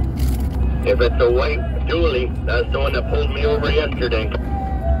 If it's a white dually, that's the one that pulled me over yesterday.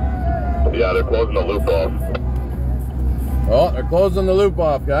 Yeah, they're closing the loop off. Oh, they're closing the loop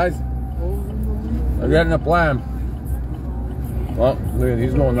off, guys. They're getting a plan. Well, look,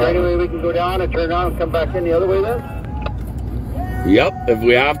 he's going that way. Anyway, we can go down and turn around and come back in the other way then? Yep, if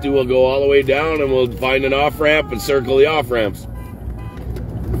we have to, we'll go all the way down and we'll find an off-ramp and circle the off-ramps.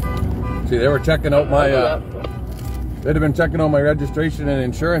 See, they were checking out my, they'd have been checking out my registration and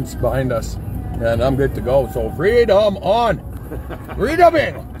insurance behind us. And I'm good to go. So freedom on. Freedom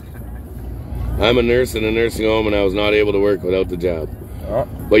in. I'm a nurse in a nursing home and I was not able to work without the jab. Oh.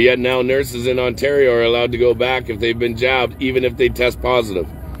 But yet now nurses in Ontario are allowed to go back if they've been jabbed, even if they test positive.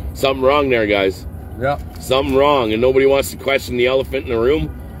 Something wrong there, guys. Yeah. Something wrong, and nobody wants to question the elephant in the room.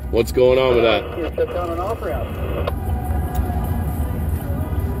 What's going on with that? You shut down an off-ramp.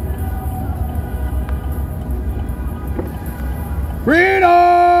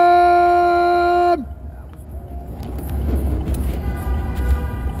 Freedom!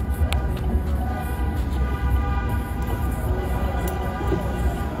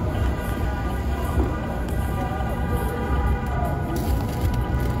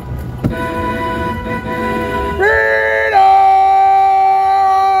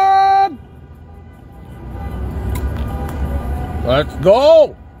 Let's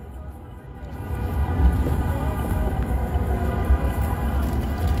go!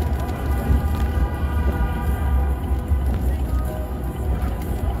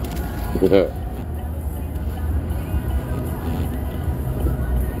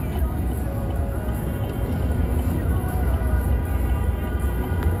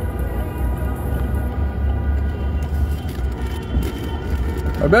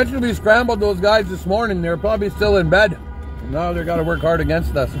 I bet you we scrambled those guys this morning. They're probably still in bed. Now they got to work hard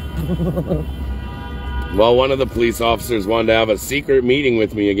against us. Well, one of the police officers wanted to have a secret meeting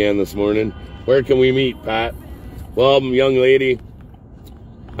with me again this morning. Where can we meet, Pat? Well, young lady,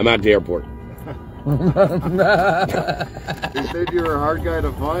 I'm at the airport. They said you were a hard guy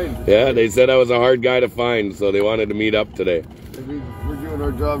to find. Yeah, they said I was a hard guy to find, so they wanted to meet up today. We're doing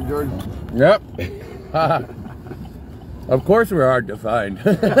our job, Jordan. Yep. Of course we're hard to find.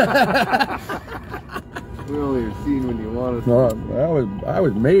 We only are seen when you want us. No, I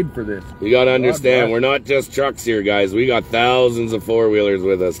was made for this. You got to understand, we're not just trucks here, guys. We got thousands of four-wheelers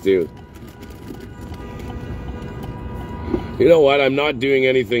with us, too. You know what? I'm not doing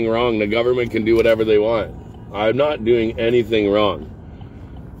anything wrong. The government can do whatever they want. I'm not doing anything wrong.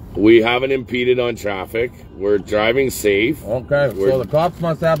 We haven't impeded on traffic. We're driving safe. Okay, so the cops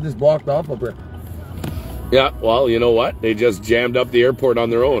must have this blocked off up here. Yeah, well, you know what? They just jammed up the airport on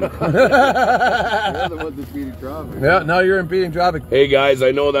their own. You're the one that's impeding traffic. Yeah, now you're impeding traffic. Hey, guys,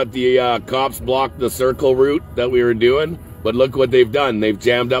 I know that the cops blocked the circle route that we were doing, but look what they've done. They've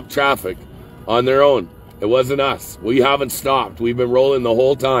jammed up traffic on their own. It wasn't us. We haven't stopped. We've been rolling the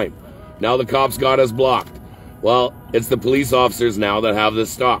whole time. Now the cops got us blocked. Well, it's the police officers now that have this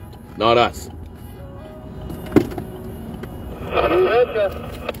stopped, not us.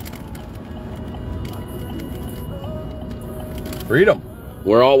 Freedom.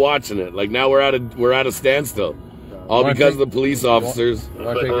 We're all watching it. Like now we're at a standstill. All because of the police officers.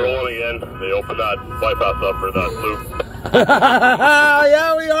 We're rolling in. They opened that bypass up for that loop.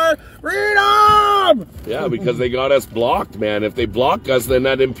 Yeah, we are. Freedom! Yeah, because they got us blocked, man. If they block us, then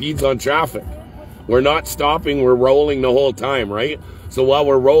that impedes on traffic. We're not stopping. We're rolling the whole time, right? So while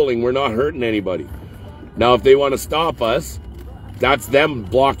we're rolling, we're not hurting anybody. Now, if they want to stop us, that's them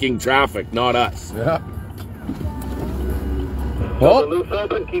blocking traffic, not us. Yeah. Oh,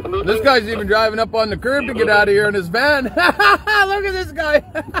 this guy's even driving up on the curb to get out of here in his van. Look at this guy.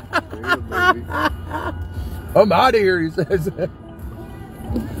 I'm out of here, he says.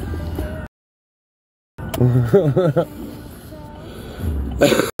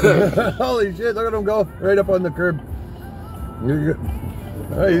 Holy shit, look at him go right up on the curb.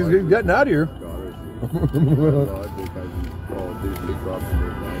 He's getting out of here.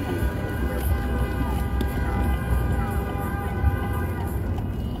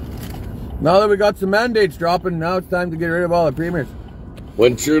 Now that we got some mandates dropping, now it's time to get rid of all the premiers.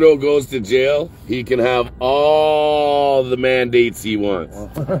 When Trudeau goes to jail, he can have all the mandates he wants.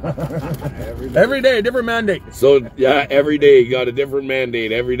 Every day, different mandate. So, yeah, every day he got a different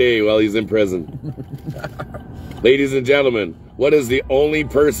mandate every day while he's in prison. Ladies and gentlemen, what is the only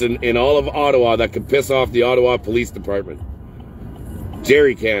person in all of Ottawa that could piss off the Ottawa Police Department?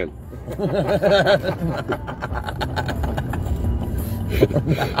 Jerry can.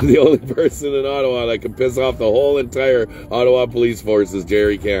 The only person in Ottawa that can piss off the whole entire Ottawa police force is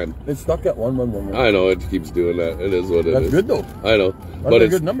Jerry Can. It's stuck at 111. I know, it keeps doing that. It is what it is. That's good though. I know. That's a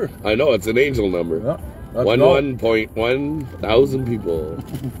good number. I know, it's an angel number. Yeah, 1,100,000 people.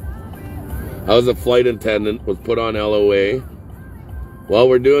 I was a flight attendant, was put on LOA. Well,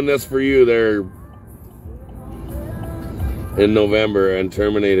 we're doing this for you there in November and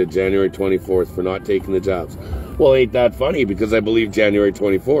terminated January 24th for not taking the jobs. Well, ain't that funny, because I believe January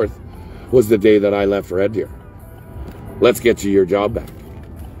 24th was the day that I left Red Deer. Let's get you your job back.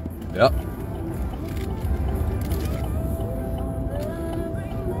 Yep.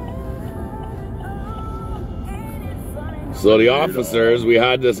 So the officers, we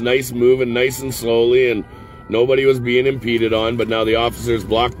had this nice moving nice and slowly, and nobody was being impeded on, but now the officers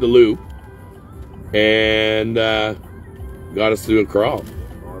blocked the loop and got us through a crawl.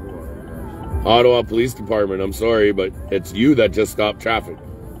 Ottawa Police Department, I'm sorry, but it's you that just stopped traffic.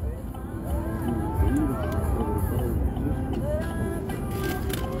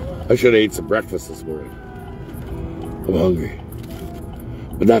 I should have ate some breakfast this morning. I'm hungry.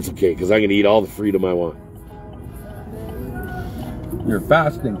 But that's okay, because I can eat all the freedom I want. You're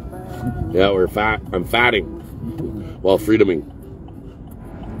fasting. Yeah, I'm fatting while freedoming.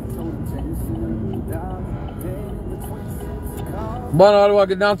 Come on, Ottawa,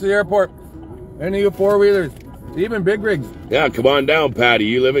 get down to the airport. Any of you four-wheelers, even big rigs. Yeah, come on down, Patty.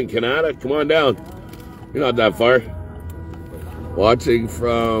 You live in Canada? Come on down. You're not that far. Watching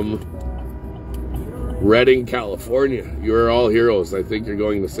from Redding, California. You're all heroes. I think you're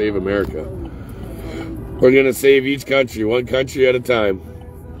going to save America. We're going to save each country, one country at a time.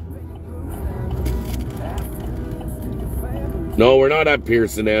 No, we're not at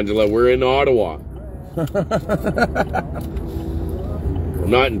Pearson, Angela. We're in Ottawa. I'm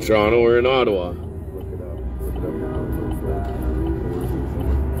not in Toronto. We're in Ottawa.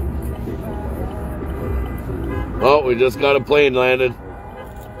 Oh, we just got a plane landed.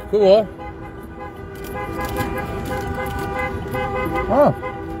 Cool. Oh,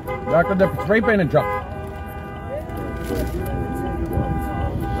 back with the spray painted truck.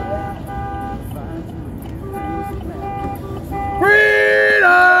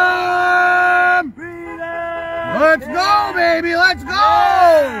 Freedom! Freedom! Let's go, baby! Let's go!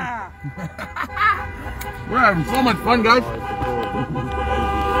 Yeah! We're having so much fun, guys.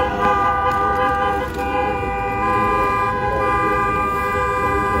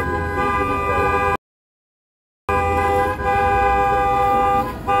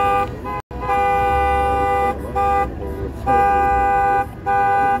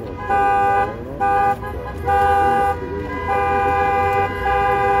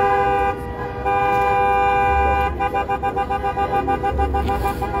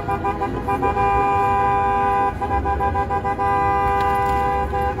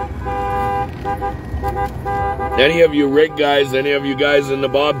 Any of you rig guys, any of you guys in the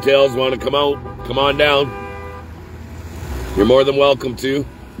bobtails want to come out, come on down. You're more than welcome to.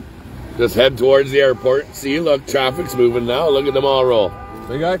 Just head towards the airport. See, look, traffic's moving now. Look at them all roll.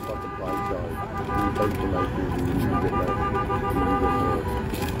 Hey, guys.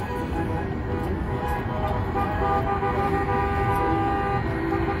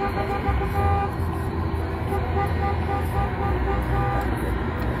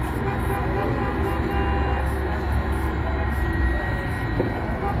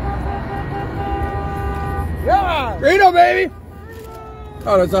 Freedom, baby!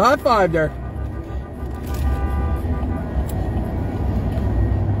 Oh, that's a high five there.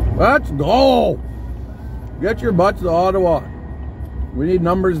 Let's go! Get your butts to Ottawa. We need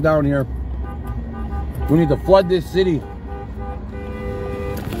numbers down here. We need to flood this city.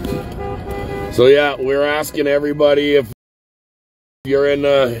 So yeah, we're asking everybody if you're in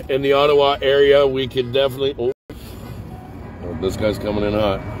the Ottawa area, we could definitely. Oh, this guy's coming in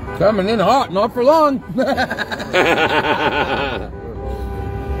hot. Coming in hot, not for long.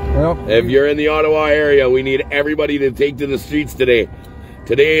 Well, if you're in the Ottawa area, we need everybody to take to the streets today.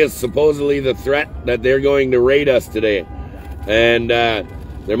 Today is supposedly the threat that they're going to raid us today. And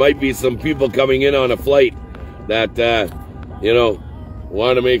there might be some people coming in on a flight that, you know,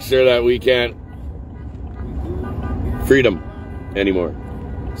 want to make sure that we can't freedom anymore.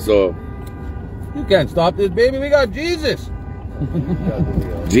 So you can't stop this, baby. We got Jesus.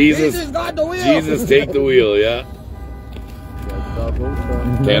 Jesus got the wheel. Jesus, take the wheel, yeah.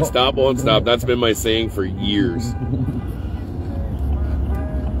 Can't stop, won't stop. That's been my saying for years.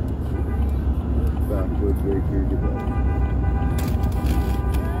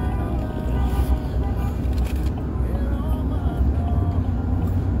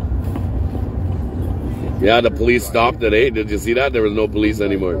 Yeah, the police stopped it, eh? Did you see that? There was no police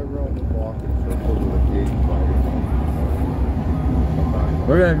anymore.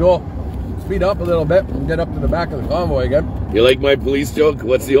 We're gonna go speed up a little bit and get up to the back of the convoy again. You like my police joke?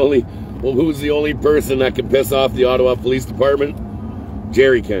 Who's the only person that can piss off the Ottawa Police Department?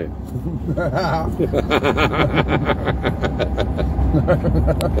 Jerry can.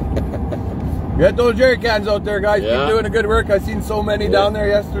 Get those jerry cans out there, guys. Yeah. Keep doing a good work. I seen so many down there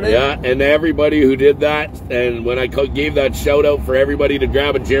yesterday. Yeah, and everybody who did that, and when I gave that shout out for everybody to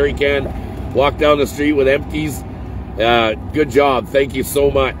grab a jerry can, walk down the street with empties, good job. Thank you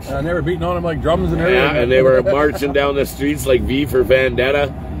so much. And they were beating on them like drums and everything. Yeah, and they were marching down the streets like V for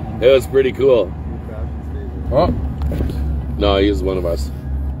Vendetta. It was pretty cool. Oh. No, he was one of us.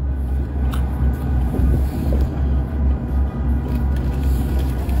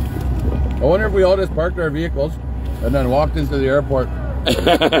 I wonder if we all just parked our vehicles and then walked into the airport.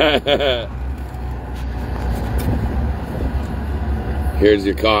 Here's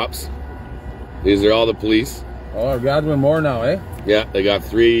your cops. These are all the police. Oh, I've got one more now, eh? Yeah, they got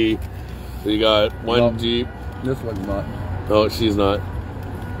 3. They got 1 No. Jeep. This one's not. Oh, she's not.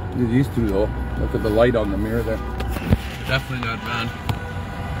 These two, though. Look at the light on the mirror there. Definitely not bad.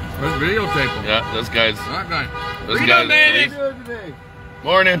 Let's videotape them. Yeah, this guy's. That guy. This Freedom, guy's baby! police. Today.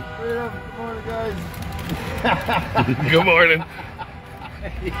 Morning. Good morning, guys. Good morning.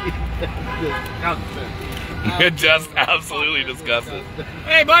 You're just absolutely disgusted.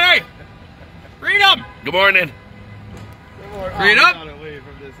 Hey, buddy! Freedom! Good morning. Freedom! Got away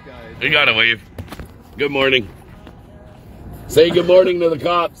from this guy. You gotta wave. Good morning. Say good morning to the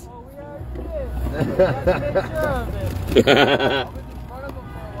cops.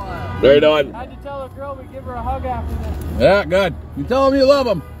 Right on. I had to tell a girl we give her a hug after this. Yeah, good. You tell them you love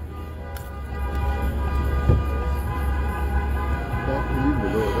them.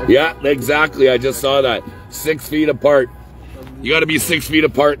 Yeah, exactly. I just saw that. 6 feet apart. You gotta be 6 feet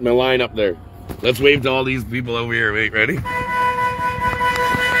apart in the line up there. Let's wave to all these people over here. Wait, ready? Look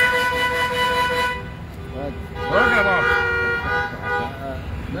at them.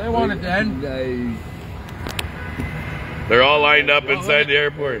 They want it to end. Nice. They're all lined up inside the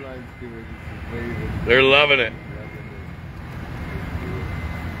airport. They're loving it.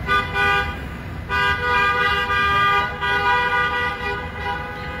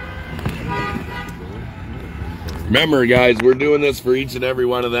 Remember, guys, we're doing this for each and every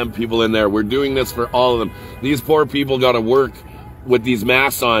one of them people in there. We're doing this for all of them. These poor people got to work with these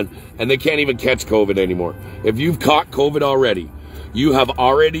masks on, and they can't even catch COVID anymore. If you've caught COVID already, you have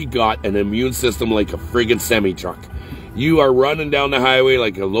already got an immune system like a friggin' semi-truck. You are running down the highway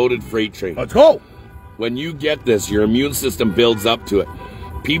like a loaded freight train. Let's go. When you get this, your immune system builds up to it.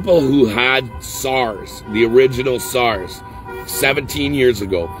 People who had SARS, the original SARS, 17 years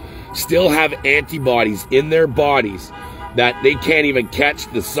ago, still have antibodies in their bodies that they can't even catch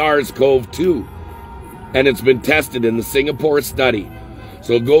the SARS-CoV-2. And it's been tested in the Singapore study.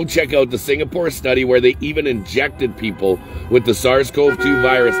 So go check out the Singapore study where they even injected people with the SARS-CoV-2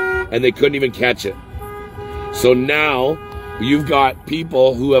 virus and they couldn't even catch it. So now you've got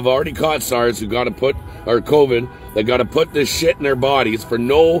people who have already caught SARS who got to put, or COVID, that got to put this shit in their bodies for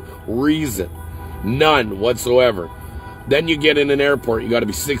no reason. None whatsoever. Then you get in an airport, you got to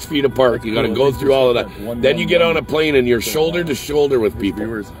be 6 feet apart, you got to go through all of that. Then you get on a plane and you're shoulder to shoulder with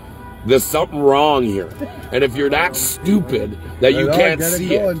people. There's something wrong here. And if you're that stupid that you can't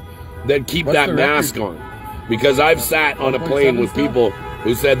see it, then keep that mask on. Because I've sat on a plane with people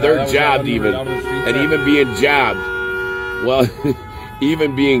who said they're jabbed even, and even being jabbed, well,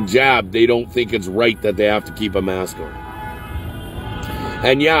 even being jabbed, they don't think it's right that they have to keep a mask on.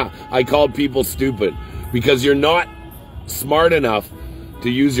 And yeah, I called people stupid because you're not smart enough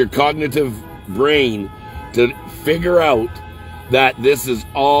to use your cognitive brain to figure out that this is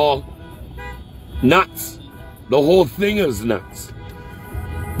all nuts. The whole thing is nuts.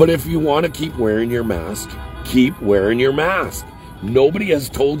 But if you want to keep wearing your mask, keep wearing your mask. Nobody has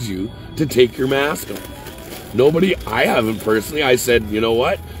told you to take your mask off. Nobody, I haven't personally. I said, you know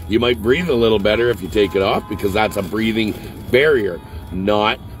what? You might breathe a little better if you take it off because that's a breathing barrier,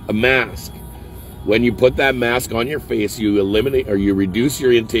 not a mask. When you put that mask on your face, you eliminate or you reduce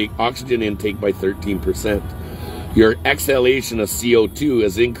your oxygen intake by 13%. Your exhalation of CO2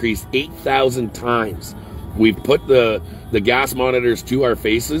 has increased 8,000 times. We've put the gas monitors to our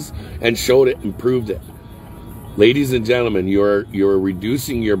faces and showed it and proved it. Ladies and gentlemen, you're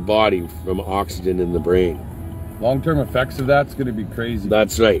reducing your body from oxygen in the brain. Long-term effects of that's going to be crazy.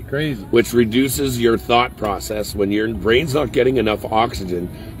 That's right. Crazy. Which reduces your thought process. When your brain's not getting enough oxygen,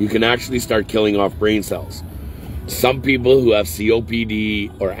 you can actually start killing off brain cells. Some people who have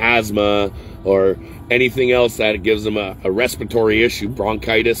COPD or asthma or anything else that gives them a respiratory issue,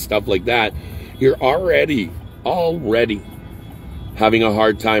 bronchitis, stuff like that, you're already having a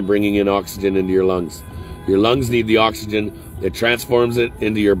hard time bringing in oxygen into your lungs. Your lungs need the oxygen. It transforms it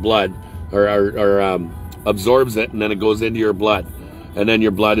into your blood or absorbs it, and then it goes into your blood. and then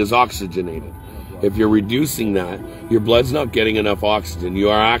your blood is oxygenated. If you're reducing that, your blood's not getting enough oxygen. You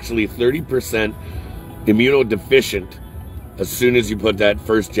are actually 30% immunodeficient as soon as you put that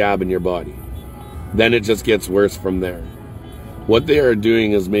first jab in your body. Then it just gets worse from there. What they are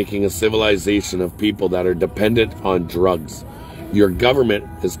doing is making a civilization of people that are dependent on drugs. Your government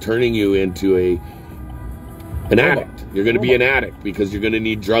is turning you into an addict. You're going to be an addict because you're going to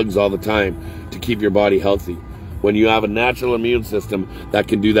need drugs all the time to keep your body healthy, when you have a natural immune system that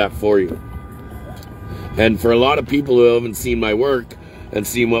can do that for you. And for a lot of people who haven't seen my work and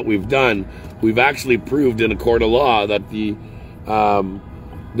seen what we've done, we've actually proved in a court of law that the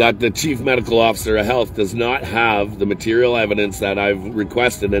chief medical officer of health does not have the material evidence that I've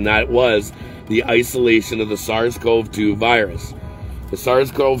requested, and that was the isolation of the SARS-CoV-2 virus. The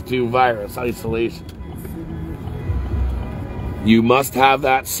SARS-CoV-2 virus isolation. You must have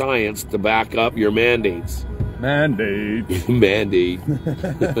that science to back up your mandates. Mandate. Mandate.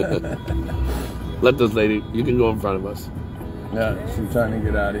 Let this lady, you can go in front of us. Yeah, she's trying to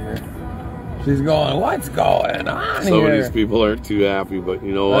get out of here. She's going, what's going on Some here? of these people aren't too happy, but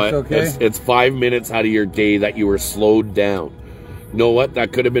you know what? Okay. It's 5 minutes out of your day that you were slowed down. You know what?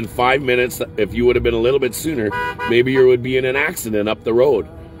 That could have been 5 minutes. If you would have been a little bit sooner, maybe you would be in an accident up the road.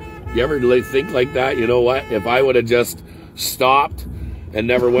 You ever think like that? You know what? If I would have just stopped and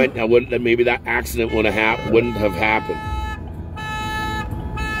never went, maybe that accident wouldn't have happened.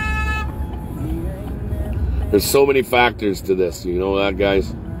 There's so many factors to this, you know that,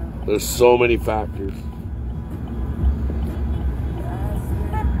 guys? There's so many factors.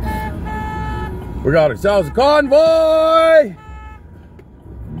 We got ourselves a convoy!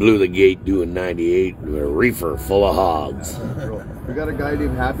 Blew the gate doing 98 with a reefer full of hogs. We got a guy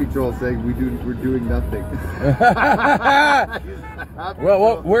named Happy Troll saying we're doing nothing.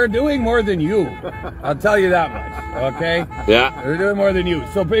 Well, we're doing more than you. I'll tell you that much, okay? Yeah. We're doing more than you.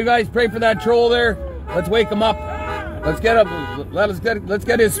 So you guys pray for that troll there. Let's wake him up. Let's get him. Let's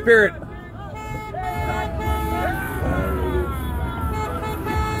get his spirit.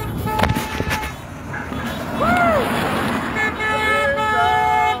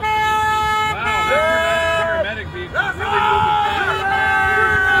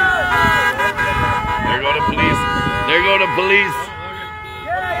 There go the police.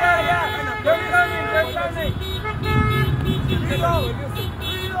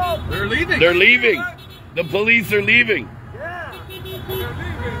 They're leaving. They're leaving. The police are leaving.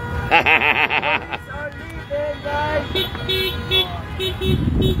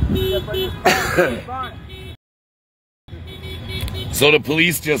 So the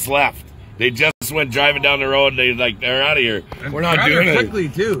police just left. They just went driving down the road. They're out of here. We're not doing it quickly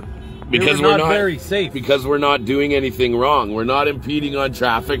too. because we're not very safe. Because we're not doing anything wrong. We're not impeding on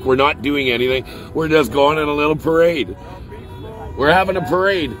traffic. We're not doing anything. We're just going in a little parade. We're having a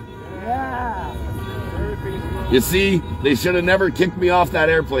parade. You see, they should have never kicked me off that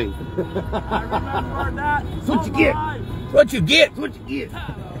airplane. That's what you get. What you get. What you get.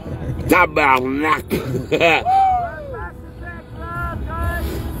 Tabarnak.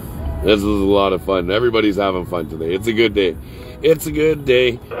 This is a lot of fun. Everybody's having fun today. It's a good day. It's a good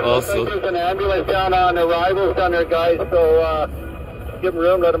day. Also, there's an ambulance down on arrivals down there, guys. So give them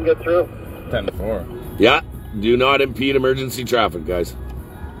room. Let them get through. 10-4. yeah, do not impede emergency traffic, guys.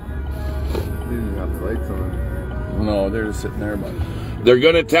 They didn't have the lights on. No, they're just sitting there, buddy. They're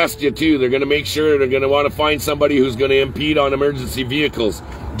going to test you too. They're going to make sure. They're going to want to find somebody who's going to impede on emergency vehicles.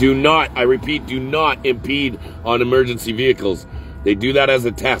 Do not, I repeat, do not impede on emergency vehicles. They do that as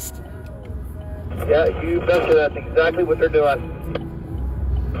a test. Yeah, you betcha. That's exactly what they're doing.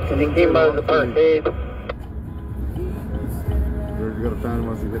 And you came out of the parkade. We're gonna find him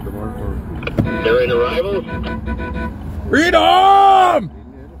once we hit the mark for him. They're in arrivals. Freedom!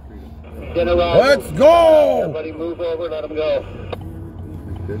 In arrivals. Let's go! Everybody move over. Let them go.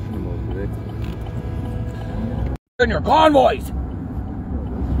 Fishing them over today. In your convoys.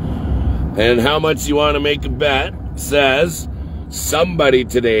 And how much you want to make a bet says somebody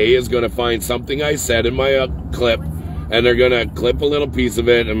today is going to find something I said in my clip, and they're going to clip a little piece of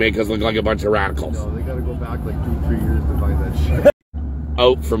it and make us look like a bunch of radicals. No, they gotta go back like 2-3 years to find that shit.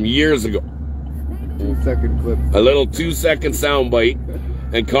 Out from years ago. 2-second clip. A little 2-second soundbite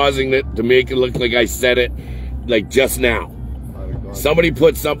and causing it to make it look like I said it like just now. Somebody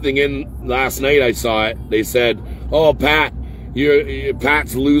put something in last night, I saw it. They said, oh, Pat,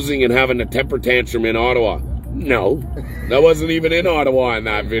 Pat's losing and having a temper tantrum in Ottawa. No, that wasn't even in Ottawa in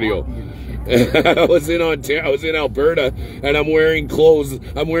that video. I was in Alberta, and I'm wearing clothes.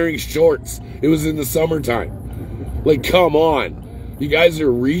 I'm wearing shorts. It was in the summertime. Like, come on. You guys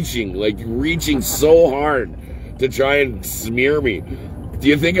are reaching so hard to try and smear me. Do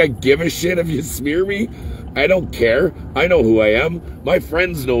you think I give a shit if you smear me? I don't care. I know who I am. My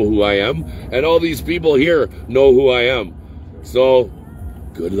friends know who I am. And all these people here know who I am. So,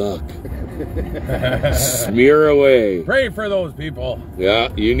 good luck. Smear away. Pray for those people.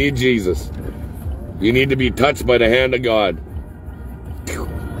 Yeah, you need Jesus. You need to be touched by the hand of God.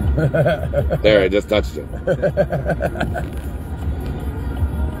 There, I just touched it.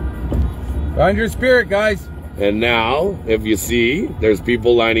 Find your spirit, guys. And now, if you see, there's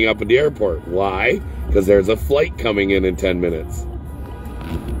people lining up at the airport. Why? Because there's a flight coming in 10 minutes.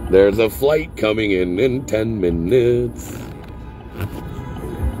 There's a flight coming in 10 minutes.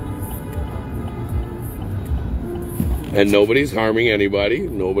 And nobody's harming anybody.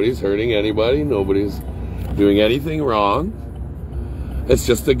 Nobody's hurting anybody. Nobody's doing anything wrong. It's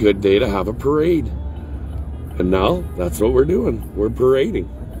just a good day to have a parade. And now, that's what we're doing. We're parading.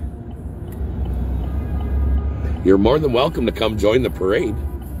 You're more than welcome to come join the parade.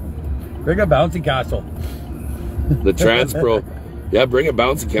 Bring a bouncy castle. The Transpro. Yeah, bring a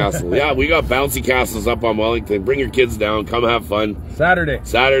bouncy castle. Yeah, we got bouncy castles up on Wellington. Bring your kids down. Come have fun. Saturday.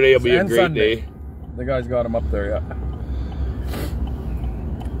 Saturday will be a And great Sunday. day. The guys got them up there, yeah.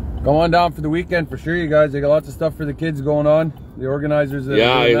 Come on down for the weekend for sure, you guys. They got lots of stuff for the kids going on. The organizers.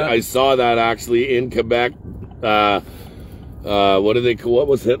 Yeah, I saw that actually in Quebec. What do they call? What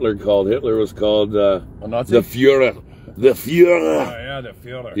was Hitler called? Hitler was called the Führer. The Führer. Oh, yeah, the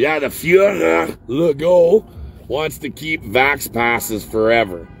Führer. Yeah, the Führer. Legault wants to keep vax passes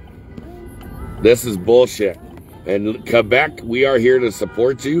forever. This is bullshit. And Quebec, we are here to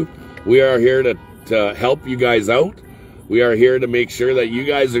support you. We are here to help you guys out. We are here to make sure that you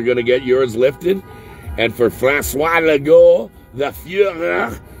guys are going to get yours lifted. And for François Legault, the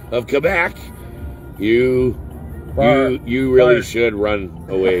Führer of Quebec, you really should run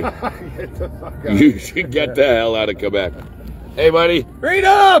away. You should get the hell out of Quebec. Hey, buddy.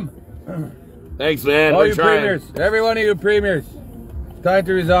 Freedom! Thanks, man. All We're you trying. premiers, every one of you premiers, it's time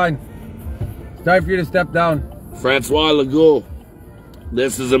to resign. It's time for you to step down. François Legault,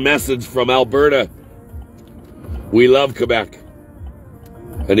 this is a message from Alberta. We love Quebec.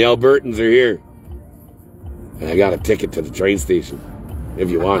 And the Albertans are here. And I got a ticket to the train station, if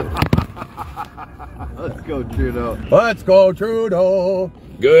you want it. Let's go, Trudeau. Let's go, Trudeau.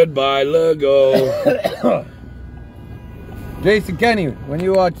 Goodbye, Legault. Jason Kenney, when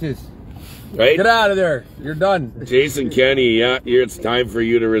you watch this, Right? get out of there. You're done. Jason Kenney, yeah, it's time for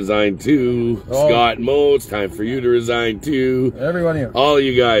you to resign too. Oh. Scott Moe, it's time for you to resign too. Every one of you. All of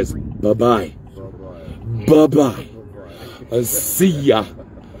you guys, bye-bye. Bye-bye. See ya.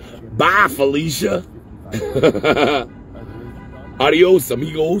 Bye, Felicia. Adios,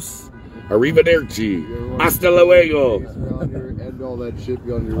 amigos. Arrivederci. Hasta luego. End all that shit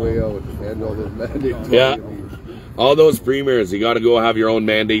on your way out. End all those mandates. Yeah. All those premiers, you got to go have your own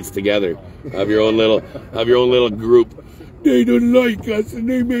mandates together. Have your own little group. They don't like us and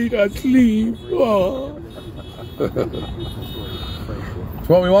they made us leave. Oh. That's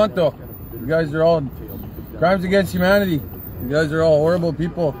what we want, though. You guys are all crimes against humanity. You guys are all horrible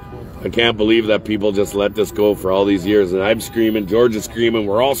people. I can't believe that people just let this go for all these years. And I'm screaming, George is screaming,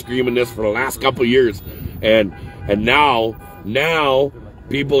 we're all screaming this for the last couple of years. And now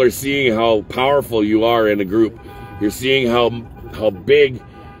people are seeing how powerful you are in a group. You're seeing how big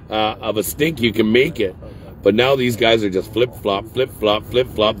of a stink you can make it. But now these guys are just flip-flop, flip-flop,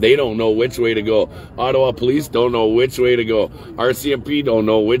 flip-flop. They don't know which way to go. Ottawa police don't know which way to go. RCMP don't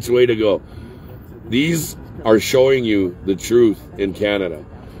know which way to go. These are showing you the truth in Canada.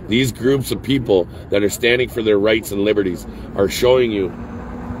 These groups of people that are standing for their rights and liberties are showing you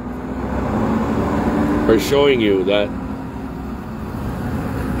that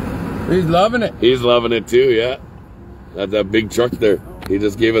He's loving it. he's loving it too, yeah. That big truck there. He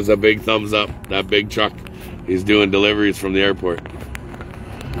just gave us a big thumbs up. That big truck. He's doing deliveries from the airport.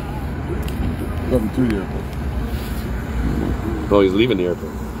 Coming to the airport. Oh, he's leaving the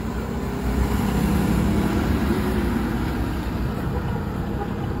airport.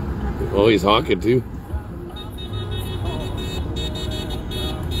 Oh, he's honking too.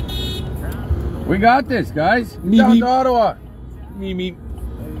 We got this, guys. Get Me, down me. to Ottawa. Me, me.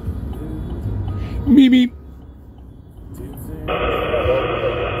 Me, me.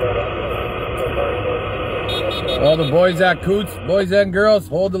 All the boys at Coots, boys and girls,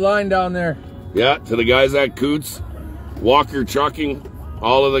 hold the line down there. Yeah, to the guys at Coots, Walker Trucking,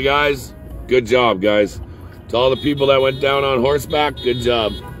 all of the guys, good job, guys. To all the people that went down on horseback, good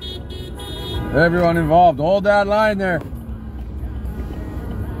job. Everyone involved, hold that line there.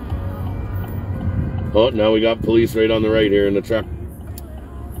 Oh, now we got police right on the right here in the truck.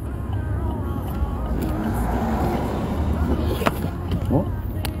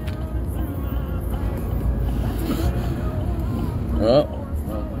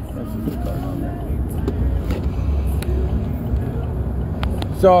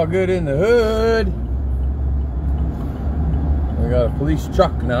 It's all good in the hood. We got a police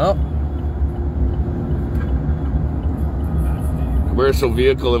truck now. Commercial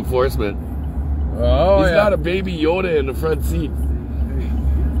vehicle enforcement. Oh, He's yeah. got a baby Yoda in the front seat.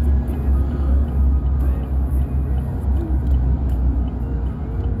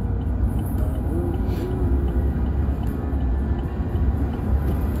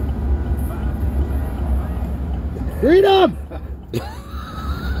 Freedom!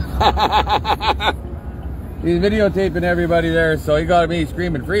 He's videotaping everybody there, so he got me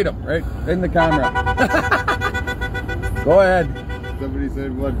screaming freedom right in the camera. Go ahead. Somebody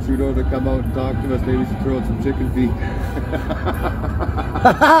said want Trudeau to come out and talk to us. Maybe we should throw out some chicken feet.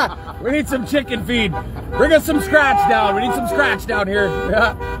 We need some chicken feed. Bring us some scratch down. We need some scratch down here.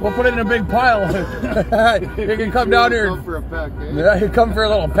 Yeah, we'll put it in a big pile. You can come down here. Come for a peck, eh? Yeah, you come for a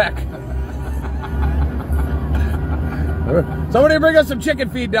little peck. Somebody bring us some chicken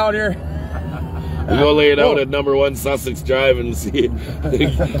feed down here. We go lay it out at number 1 Sussex Drive and see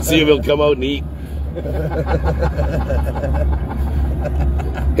if he'll come out and eat.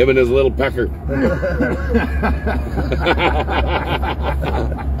 Him and his little pecker.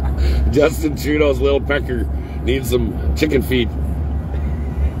 Justin Trudeau's little pecker needs some chicken feed.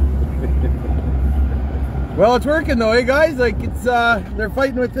 Well, it's working though, hey guys. Like it's they're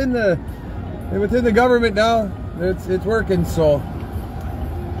fighting within the government now. It's working, so.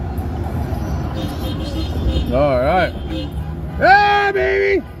 All right. Hey,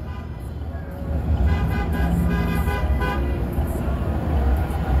 baby.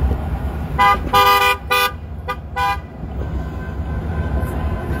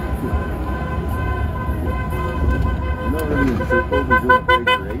 Not really in circles, is it big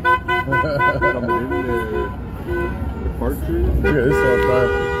rate? Coming in the departure. Look at this little car.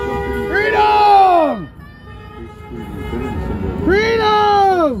 Freedom!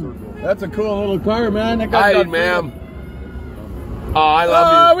 Freedom! That's a cool little car, man. That guy's Hi, got ma'am. Oh, I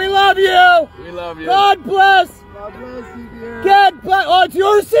love we love you. you. We love you. God bless. God bless you, dear. God bless. Oh, it's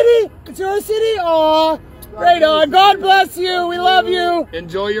your city? It's your city? Oh, right on. God bless you. We love you.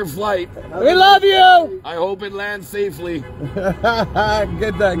 Enjoy your flight. We love you. I hope it lands safely. Get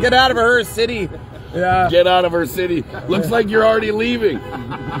out of her city. Yeah. Get out of her city. Looks like you're already leaving.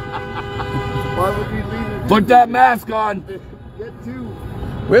 Why would we leave it? Put that mask on. Get two.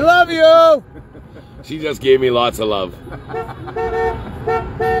 We love you. She just gave me lots of love.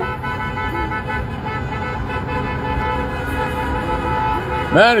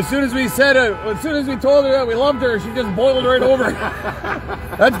 Man, as soon as we said it, as soon as we told her that we loved her, she just boiled right over.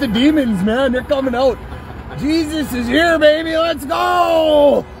 That's the demons, man. They're coming out. Jesus is here, baby. Let's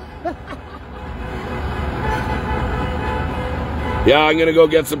go. Yeah, I'm gonna go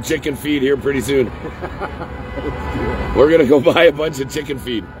get some chicken feed here pretty soon. We're gonna go buy a bunch of chicken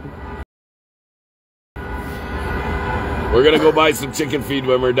feed. We're gonna go buy some chicken feed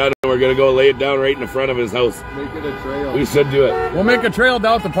when we're done, and we're gonna go lay it down right in the front of his house. Make it a trail. We should do it. We'll make a trail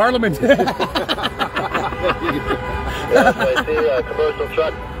down to Parliament. Yeah, so I see a commercial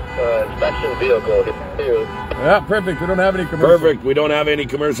truck inspection vehicle here. Yeah, perfect. We don't have any commercial. Perfect. We don't have any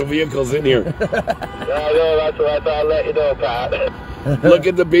commercial vehicles in here. Yeah, I know, that's what I thought I'd let you know, Pat. Look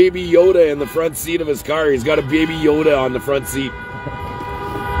at the baby Yoda in the front seat of his car. He's got a baby Yoda on the front seat.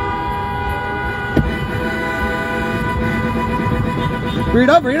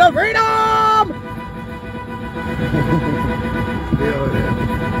 Freedom, freedom, freedom!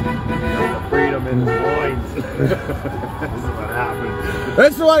 Freedom in his loins. This is what happens.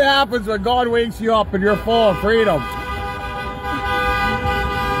 This is what happens when God wakes you up and you're full of freedom.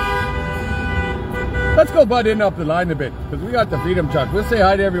 Let's go butt in up the line a bit, because we got the freedom truck. We'll say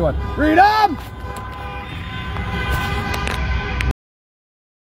hi to everyone. Freedom!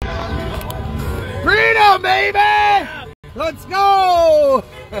 Freedom, baby! Let's go!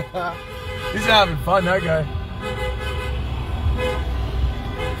 He's having fun, that guy.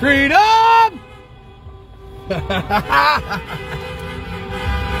 Freedom!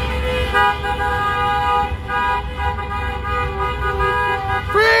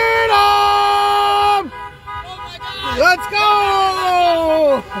 Freedom! Let's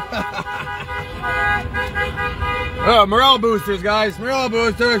go! Oh, morale boosters, guys. Morale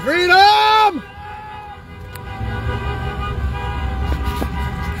boosters. Freedom!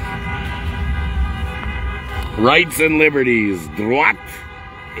 Rights and liberties. Droit.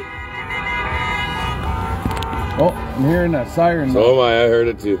 Oh, I'm hearing a siren. Oh my, I heard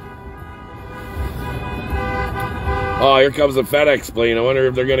it too. Oh, here comes a FedEx plane. I wonder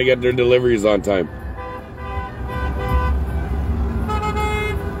if they're going to get their deliveries on time.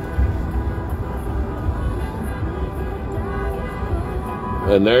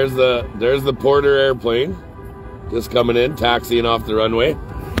 And there's the Porter airplane just coming in, taxiing off the runway.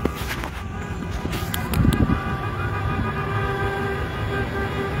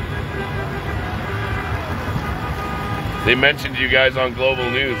 They mentioned you guys on Global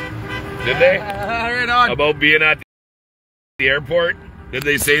News, did they? Right on. About being at the airport? Did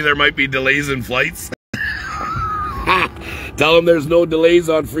they say there might be delays in flights? Tell them there's no delays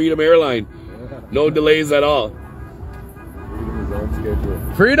on Freedom Airline. No delays at all.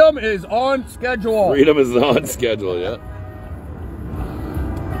 Freedom is on schedule. Freedom is on schedule, yeah.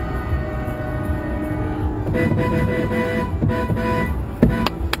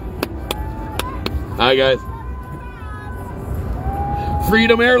 Hi, guys.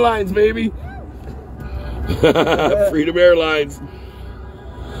 Freedom Airlines, baby. Freedom Airlines.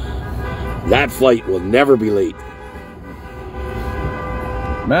 That flight will never be late.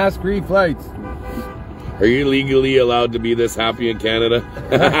 Mask-free flights. Are you legally allowed to be this happy in Canada?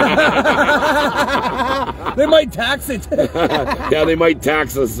 They might tax it. Yeah, they might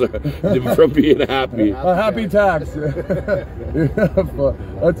tax us from being happy. A happy tax.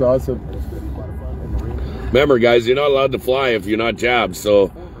 That's awesome. Remember, guys, you're not allowed to fly if you're not jabbed,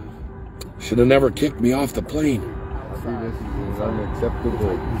 so should have never kicked me off the plane. This is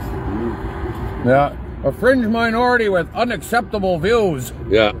unacceptable. Yeah, a fringe minority with unacceptable views.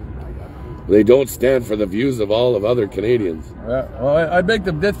 Yeah, they don't stand for the views of all of other Canadians. Yeah, well, I beg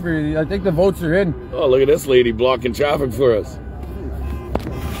the differ. I think the votes are in. Oh, look at this lady blocking traffic for us.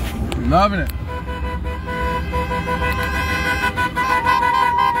 Loving it.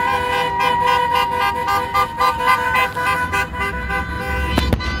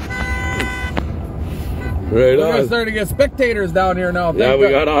 Right We're on. starting to get spectators down here now. Yeah, we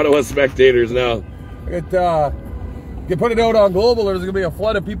got Ottawa spectators now. You put it out on Global, there's gonna be a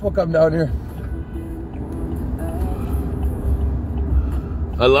flood of people come down here.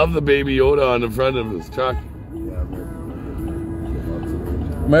 I love the baby Yoda on the front of his truck.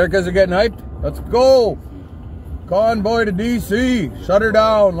 Americans are getting hyped. Let's go. Convoy to DC. Shut her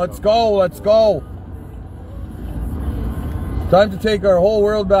down. Let's go. Let's go. Time to take our whole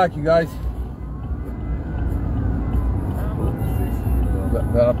world back, you guys.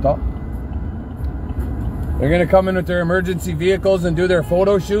 That up top. They're gonna come in with their emergency vehicles and do their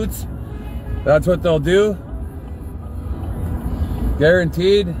photo shoots. That's what they'll do.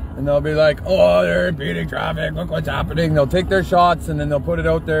 Guaranteed. And they'll be like, oh, they're impeding traffic, look what's happening. They'll take their shots and then they'll put it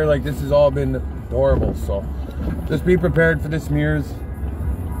out there like this has all been horrible. So just be prepared for the smears.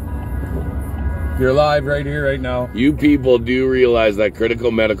 You're live right here, right now. You people do realize that critical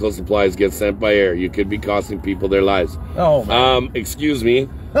medical supplies get sent by air. You could be costing people their lives. Oh, man. Excuse me.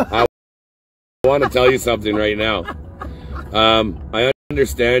 I want to tell you something right now. I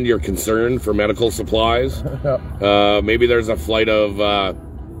understand your concern for medical supplies. Maybe there's a flight of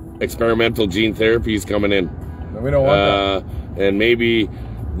experimental gene therapies coming in. We don't want that. And maybe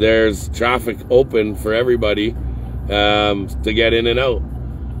there's traffic open for everybody to get in and out.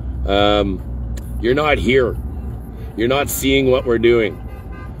 You're not here. You're not seeing what we're doing.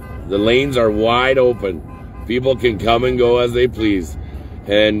 The lanes are wide open. People can come and go as they please.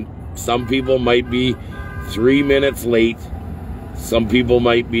 And some people might be 3 minutes late. Some people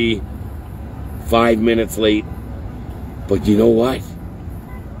might be 5 minutes late. But you know what?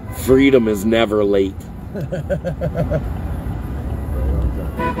 Freedom is never late.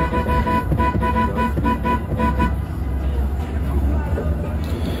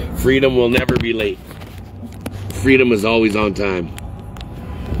 Freedom will never be late. Freedom is always on time.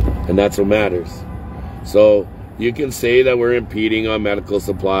 And that's what matters. So you can say that we're impeding on medical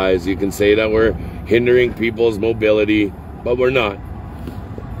supplies. You can say that we're hindering people's mobility, but we're not.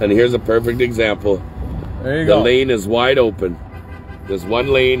 And here's a perfect example. There you go. The lane is wide open. This one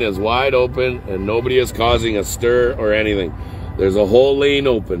lane is wide open and nobody is causing a stir or anything. There's a whole lane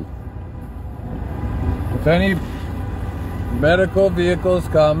open. If any medical vehicles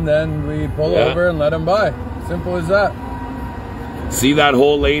come, then we pull over and let them by. Simple as that. See that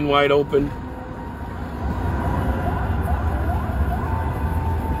whole lane wide open?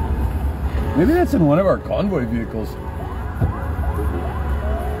 Maybe that's in one of our convoy vehicles.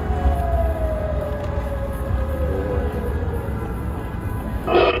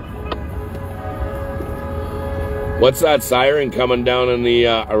 What's that siren coming down in the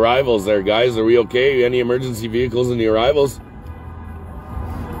arrivals there, guys? Are we okay? Any emergency vehicles in the arrivals?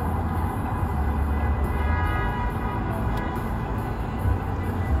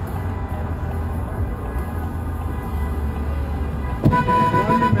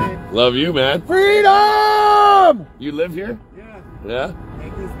 Love you, man. Freedom! You live here? Yeah. Yeah?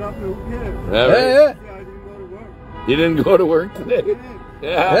 Make this stuff who cares? Yeah, right. Yeah. Yeah, I didn't go to work. You didn't go to work today?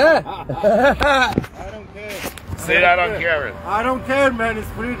 Yeah. I don't care. Say that on camera. I don't care, man. It's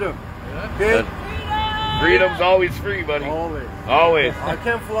freedom. Okay? Freedom's always free, buddy. Always. Always. I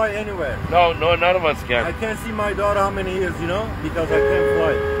can't fly anywhere. No, none of us I can. can't see my daughter how many years, you know, because I can't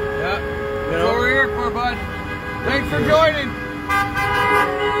fly. Yeah. You That's know? what we're here for, bud. Thanks for joining.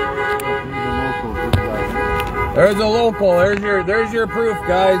 There's a local. There's your proof,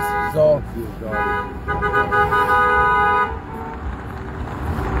 guys. So. If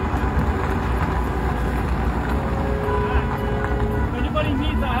anybody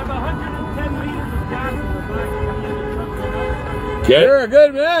needs, I have 110 liters of gas in the back. Okay. You're a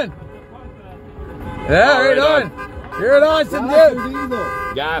good man. Yeah, right on. You're an awesome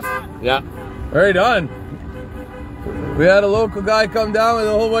dude. Gas. Yeah. Right on. We had a local guy come down with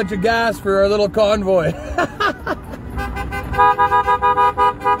a whole bunch of gas for our little convoy.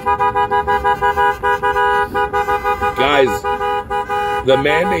 Guys, the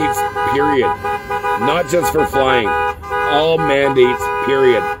mandates, period. Not just for flying. All mandates,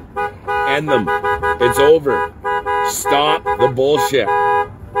 period. End them. It's over. Stop the bullshit.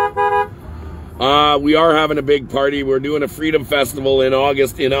 We are having a big party. We're doing a Freedom Festival in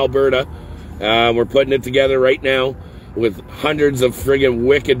August in Alberta. We're putting it together right now with hundreds of friggin'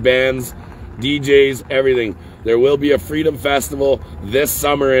 wicked bands, DJs, everything. There will be a Freedom Festival this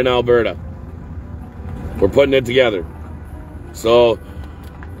summer in Alberta. We're putting it together. So,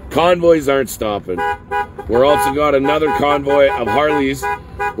 convoys aren't stopping. We're also got another convoy of Harleys.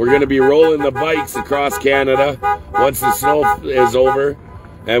 We're going to be rolling the bikes across Canada once the snow is over.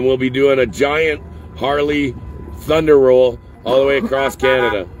 And we'll be doing a giant Harley thunder roll all the way across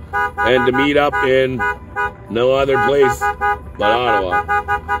Canada. And to meet up in no other place but Ottawa.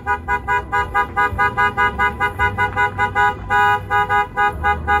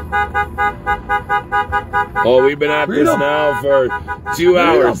 Oh, we've been at this now for 2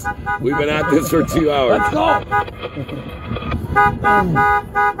 hours. We've been at this for 2 hours. Let's go.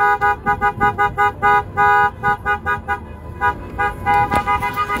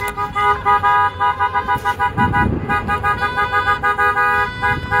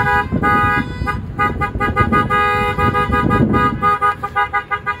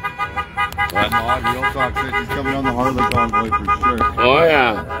 He's coming on the Harley convoy for sure. Oh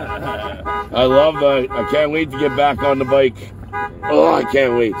yeah. I love that. I can't wait to get back on the bike. Oh, I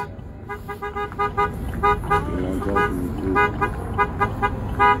can't wait.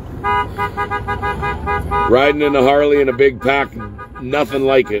 Riding in a Harley in a big pack, nothing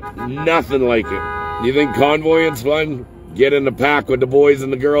like it. Nothing like it. You think convoying's fun? Get in the pack with the boys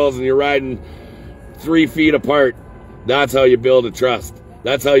and the girls and you're riding 3 feet apart. That's how you build a trust.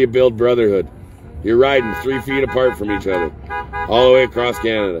 That's how you build brotherhood. You're riding 3 feet apart from each other, all the way across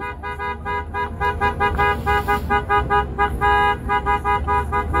Canada.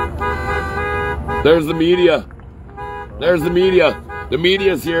 There's the media. There's the media. The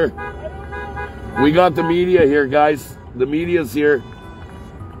media's here. We got the media here, guys. The media's here.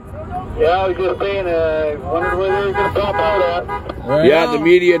 Yeah, I was just saying, wondered where they were going to pop out at. Right Yeah, on. the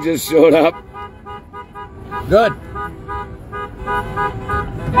media just showed up. Good.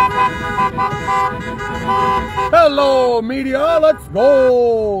 Hello, media. Let's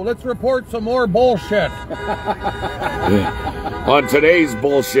go. Let's report some more bullshit. On today's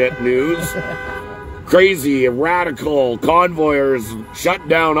bullshit news, crazy, radical convoyers shut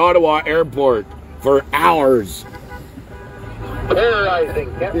down Ottawa Airport for hours.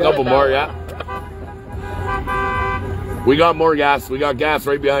 Terrorizing. Couple more, yeah. We got more gas. We got gas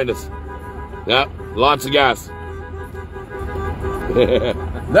right behind us. Yeah, lots of gas.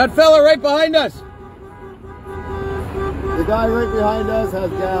 That fella right behind us. The guy right behind us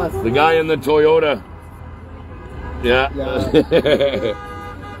has gas. The guy in the Toyota. Yeah.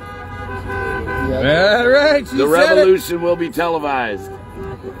 All right. The revolution will be televised.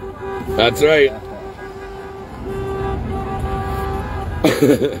 That's right.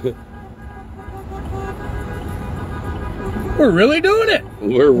 We're really doing it.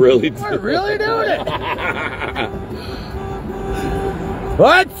 We're really doing it.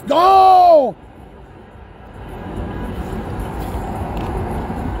 Let's go.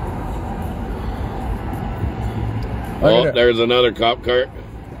 Oh, there's another cop car.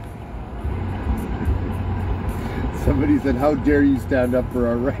 Somebody said, "How dare you stand up for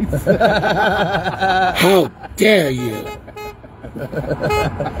our rights?" How dare you?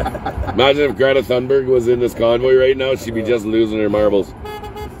 Imagine if Greta Thunberg was in this convoy right now, she'd be just losing her marbles.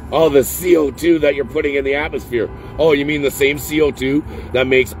 Oh, the CO2 that you're putting in the atmosphere. Oh, you mean the same CO2 that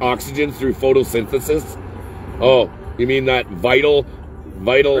makes oxygen through photosynthesis? Oh, you mean that vital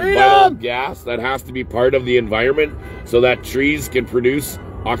vital gas that has to be part of the environment so that trees can produce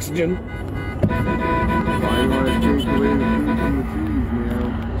oxygen? I want to take away the food from the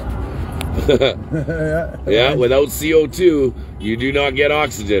trees, man. Yeah, without CO2, you do not get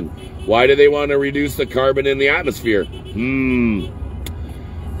oxygen. Why do they want to reduce the carbon in the atmosphere?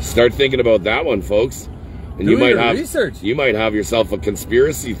 Start thinking about that one, folks. And you might have research. You might have yourself a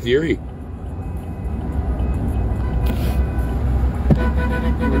conspiracy theory.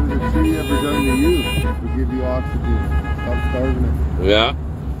 What has a tree ever done to you to give you oxygen? Stop starving it. Yeah.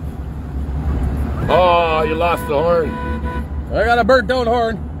 Oh, you lost the horn. I got a burnt out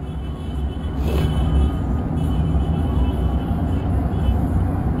horn.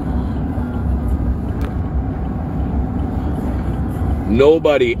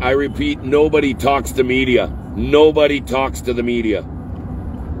 Nobody, I repeat, nobody talks to media. Nobody talks to the media.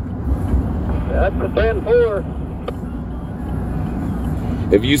 That's the 10-4.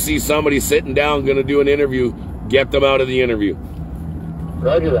 If you see somebody sitting down going to do an interview, get them out of the interview.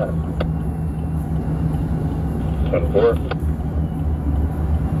 Roger that.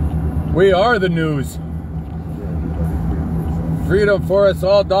 10-4. We are the news.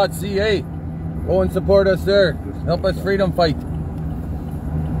 freedomforusall.ca. Go and support us there. Help us freedom fight.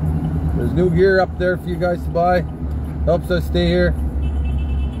 There's new gear up there for you guys to buy. Helps us stay here.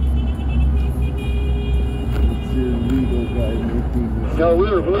 No,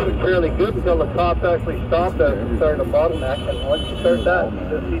 we were moving fairly good until the cops actually stopped us and started a bottleneck. And once you start that, you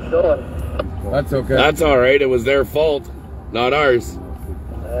just keep going. That's okay. That's all right. It was their fault, not ours.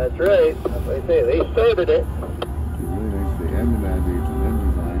 That's right. That's what I say. They started it.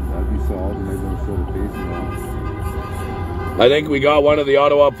 I think we got one of the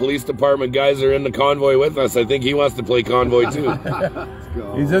Ottawa Police Department guys are in the convoy with us. I think he wants to play convoy too.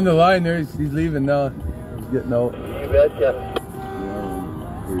 He's in the line there. He's leaving now. He's getting out. You betcha.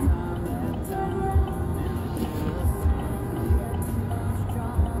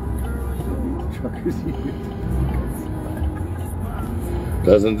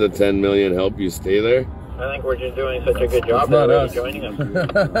 Doesn't the 10 million help you stay there? I think we're just doing such a good job not us. joining us.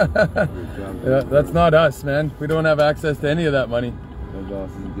 Yeah, that's not us, man. We don't have access to any of that money.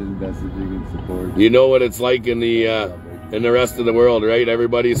 You know what it's like in the rest of the world, right?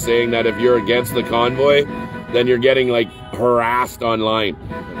 Everybody's saying that if you're against the convoy, then you're getting like harassed online.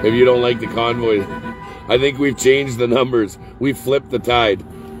 If you don't like the convoy, I think we've changed the numbers. We've flipped the tide.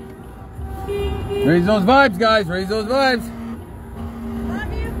 Raise those vibes, guys. Raise those vibes.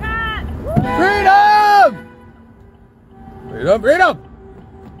 Love you, Pat. Freedom! Freedom, freedom!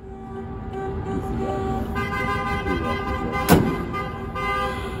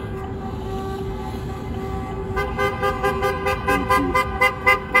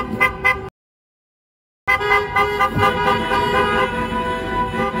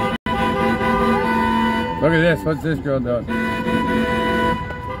 Look at this. What's this girl doing?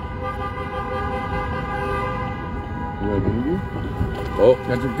 Oh,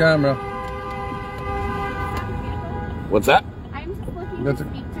 got your camera. What's that? I'm just looking to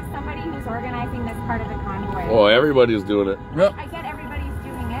speak to somebody who's organizing this part of the convoy. Oh, everybody's doing it. Yep. I get everybody's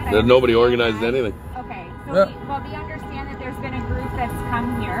doing it. There's nobody organized anything. Okay, so Yep. we understand that there's been a group that's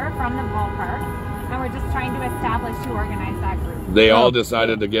come here from the ballpark, and we're just trying to establish who organized that group. They all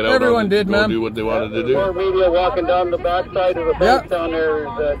decided to get out. Everyone did, go ma'am. do what they wanted to More do. media walking down the backside of the boat down there.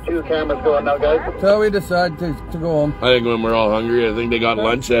 There's 2 cameras going now, guys. So we decided to go home. I think when we're all hungry, I think they got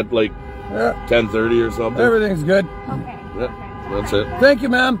lunch at like 10:30 or something. Everything's good. Okay. Yeah, that's it. Thank you,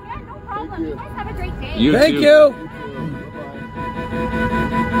 ma'am. Yeah, no problem. You guys have a great day. You Thank too. you.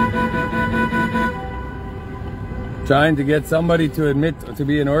 Trying to get somebody to admit to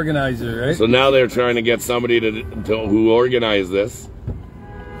be an organizer, right? So now they're trying to get somebody to who organized this.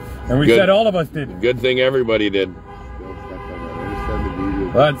 And we Good. said all of us did. Good thing everybody did.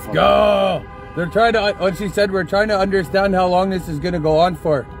 Let's go. They're trying to, when she said we're trying to understand how long this is going to go on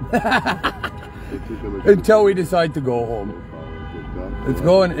for. Until we decide to go home. It's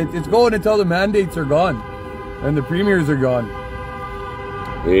going until the mandates are gone. And the premiers are gone.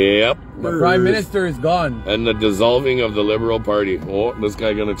 Yep. The Prime Minister is gone. And the dissolving of the Liberal Party. Oh, this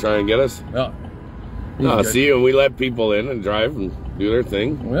guy gonna try and get us? Yeah. No, see, and we let people in and drive and do their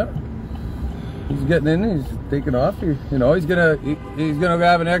thing. Yeah. He's getting in. He's taking off. He's gonna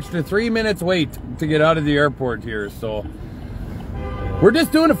have an extra 3 minutes wait to get out of the airport here. So we're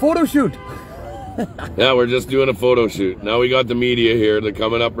just doing a photo shoot. Yeah, we're just doing a photo shoot. Now we got the media here. They're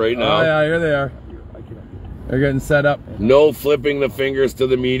coming up right now. Oh yeah, here they are. They're getting set up. No flipping the fingers to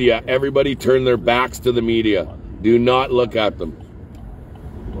the media. Everybody turn their backs to the media. Do not look at them.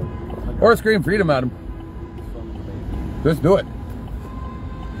 Or scream freedom at them. Just do it.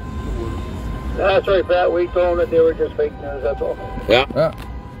 That's right, Pat. We told them that they were just fake news, that's all. Yeah.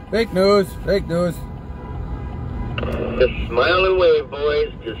 Fake news, fake news. Just smile and wave,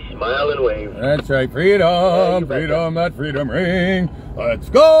 boys. Just smile and wave. That's right. Freedom, freedom, that freedom ring. Let's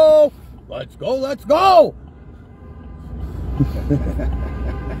go. Let's go, let's go.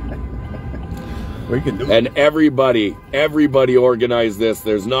 We can do it. And everybody organized this.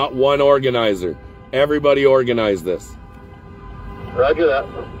 There's not one organizer. Everybody organized this. Roger that.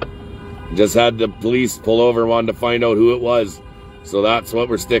 Just had the police pull over, wanted to find out who it was. So that's what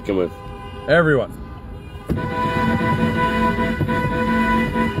we're sticking with. Everyone. This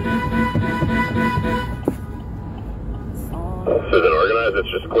isn't organized, it's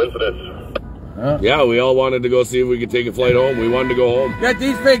just coincidence. Yeah, we all wanted to go see if we could take a flight home. We wanted to go home. Get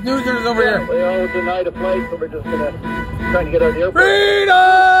these fake newsers over here. We all denied a flight, so we're just trying to get out of the airport.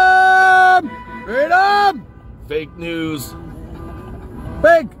 Freedom! Freedom! Fake news.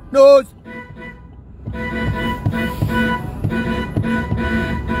 Fake news!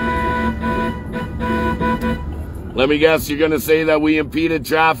 Let me guess, you're going to say that we impeded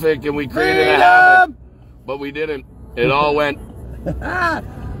traffic and we created a havoc. But we didn't. It all went.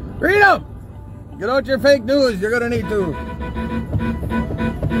 Freedom! Get out your fake news. You're going to need to.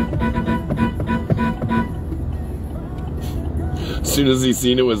 As soon as he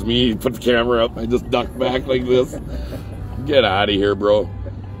seen it was me, he put the camera up. I just ducked back like this. Get out of here, bro.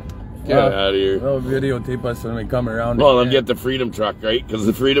 Get out of here. They'll videotape us when we come around. Well, I'll get the Freedom Truck, right? Because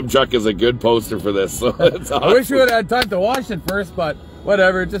the Freedom Truck is a good poster for this. So it's awesome. I wish we would have had time to wash it first, but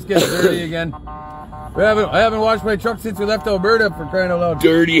whatever. It just gets dirty again. I haven't washed my truck since we left Alberta, for crying out loud.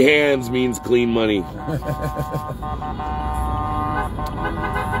 Dirty hands means clean money.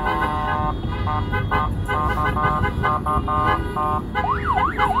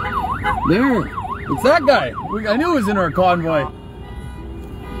 There. It's that guy. I knew he was in our convoy.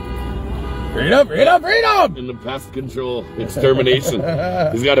 Freedom, freedom, freedom! In the pest control extermination.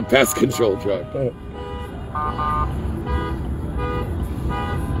 He's got a pest control truck.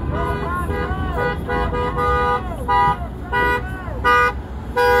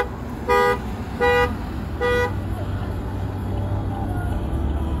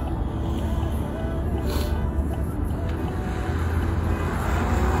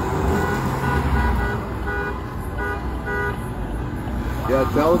 Yeah,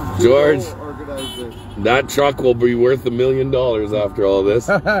 tell him George, organize this. that truck will be worth $1 million after all this.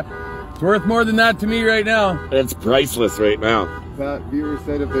 It's worth more than that to me right now. It's priceless right now. Pat Beaver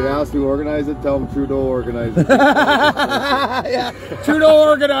said if they ask who organized it, tell them Trudeau organized it. Yeah, Trudeau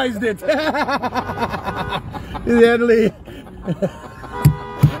organized it. Italy.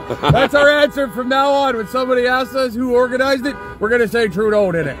 That's our answer from now on. When somebody asks us who organized it, we're going to say Trudeau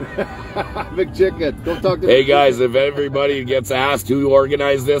did it. McChicken, go talk to Hey McChicken. guys, if everybody gets asked who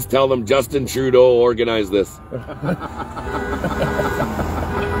organized this, tell them Justin Trudeau organized this.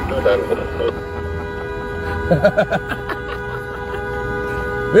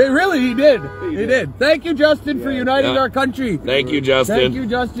 He did. He did. Thank you, Justin, for uniting our country. Thank you, Justin. Thank you,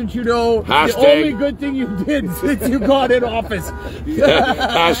 Justin Trudeau. Hashtag. The only good thing you did since you got in office.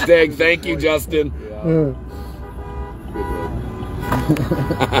 Hashtag thank you, Justin.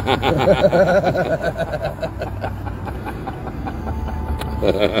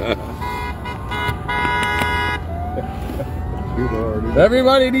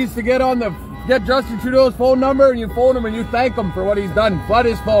 Everybody needs to get Justin Trudeau's phone number, and you phone him and you thank him for what he's done. Flood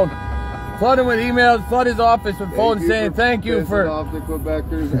his phone. Flood him with emails, flood his office with phones saying thank you for off the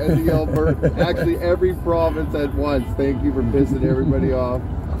Quebecers and the Alberta, actually every province at once. Thank you for pissing everybody off.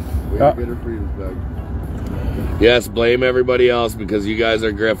 We get our freedoms back. Yes, blame everybody else because you guys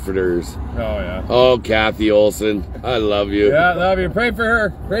are grifters. Oh yeah. Oh, Kathy Olson, I love you. Yeah, love you. Pray for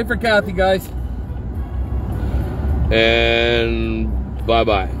her. Pray for Kathy, guys. And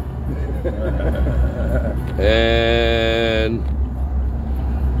bye-bye. And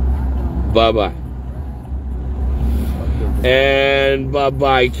bye-bye. And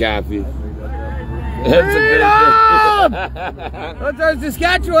bye-bye, Kathy. Freedom! That's our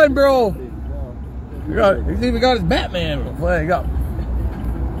Saskatchewan, bro. He's even got his Batman flag up.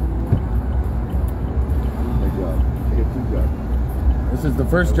 This is the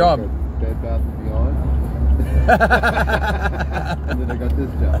first job. Bed Bath and Beyond. And then I got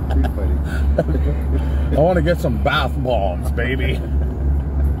this job, street fighting. I want to get some bath bombs, baby.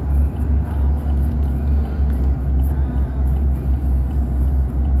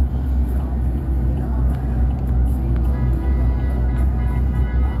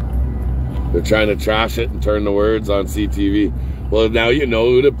 They're trying to trash it and turn the words on CTV. Well, now you know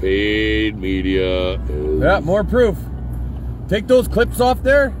who the paid media is. Yeah, more proof. take those clips off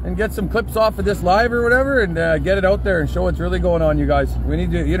there and get some clips off of this live or whatever, and get it out there and show what's really going on, you guys. We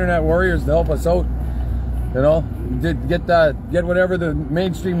need the internet warriors to help us out. You know, get whatever the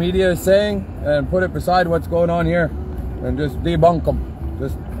mainstream media is saying and put it beside what's going on here, and just debunk them.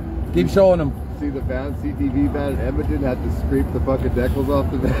 Just keep showing them. See the van, CTV van in Edmonton had to scrape the fucking decals off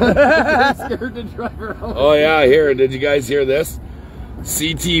the van. Scared the driver out. Oh yeah, here. Did you guys hear this?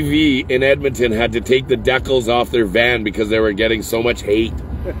 CTV in Edmonton had to take the decals off their van because they were getting so much hate.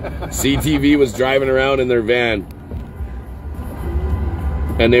 CTV was driving around in their van,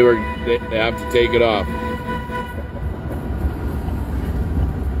 and they have to take it off.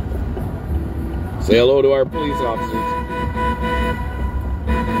 Say hello to our police officers.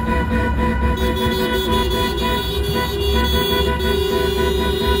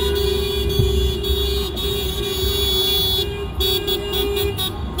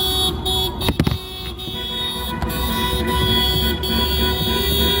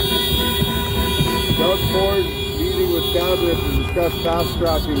 Doug Ford meeting with cabinet to discuss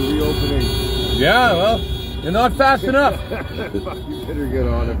fast-tracking reopening. Yeah, well, you're not fast enough. You better get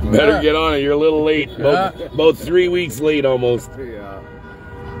on it. Better get on it. You're a little late. About 3 weeks late almost. Yeah.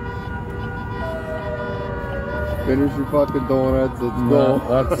 Finish your fucking donuts. Let's go.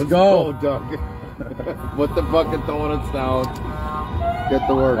 Let's go. Doug. Put the fucking donuts down. Get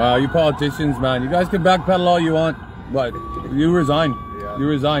to work. Wow, you politicians, man. You guys can backpedal all you want, but you resign. Yeah. You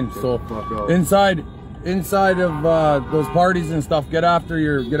resign. Get So the fuck out. inside of those parties and stuff, get after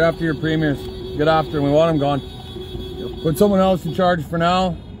your premiers. Get after them. We want them gone. Yep. Put someone else in charge for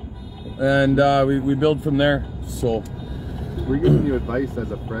now, and we build from there. So we're giving you advice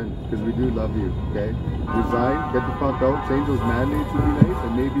as a friend because we do love you. Okay, resign, get the fuck out, change those mandates would be nice,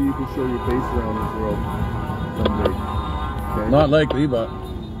 and maybe you can show your face around this world someday. Okay? Not likely, but.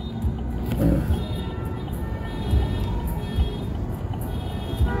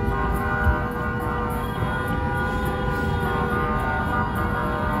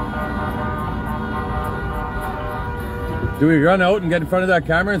 Do we run out and get in front of that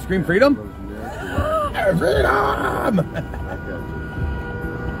camera and scream freedom? Freedom!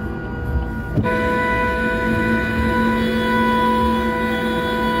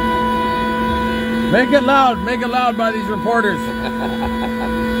 Make it loud by these reporters.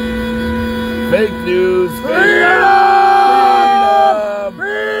 Fake news. Freedom!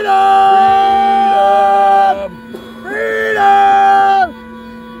 Freedom! Freedom!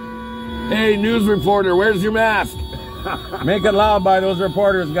 Hey, news reporter, where's your mask? Make it loud by those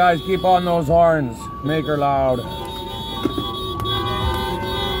reporters, guys. Keep on those horns. Make her loud.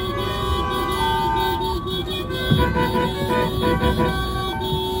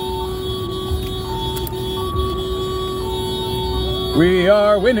 We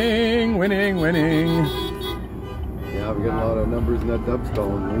are winning, winning, winning. Yeah, we got a lot of numbers in that Dubs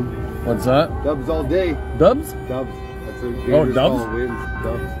calling me. What's that? Dubs all day. Dubs? Dubs. That's a Dubs? call. Wins.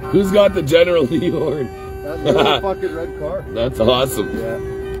 Dubs. Who's got the General Lee horn? That's a little fucking red car. That's awesome. Yeah.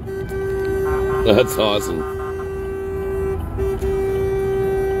 That's awesome.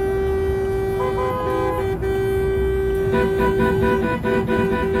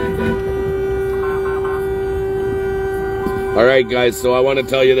 All right, guys, so I want to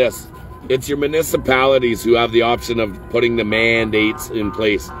tell you this. It's your municipalities who have the option of putting the mandates in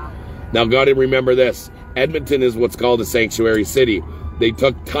place. Now, got to remember this. Edmonton is what's called a sanctuary city. They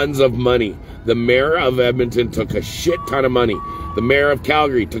took tons of money. The mayor of Edmonton took a shit ton of money. The mayor of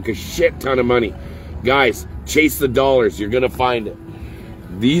Calgary took a shit ton of money. Guys, chase the dollars. You're going to find it.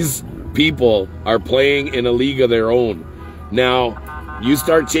 These people are playing in a league of their own. Now, you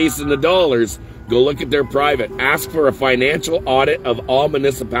start chasing the dollars, go look at their private. Ask for a financial audit of all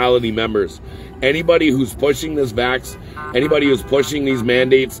municipality members. Anybody who's pushing this vax, anybody who's pushing these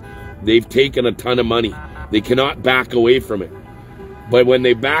mandates, they've taken a ton of money. They cannot back away from it. But when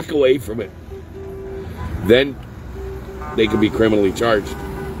they back away from it, then they can be criminally charged.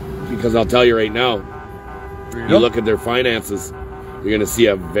 Because I'll tell you right now, you look at their finances, you're going to see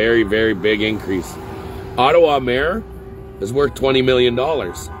a very, very big increase. Ottawa mayor is worth $20 million.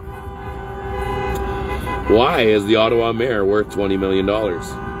 Why is the Ottawa mayor worth $20 million?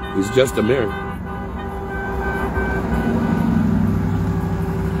 He's just a mayor.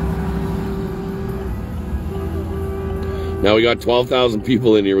 Now we got 12,000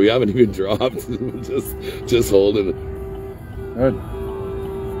 people in here. We haven't even dropped. just holding it. Good.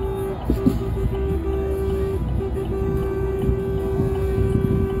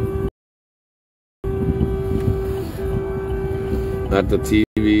 At the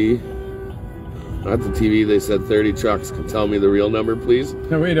TV. At the TV, they said 30 trucks. Can tell me the real number, please?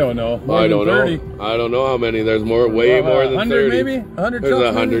 We don't know. I don't know. I don't know how many. There's more, way more than 30. 100 maybe? 100 There's trucks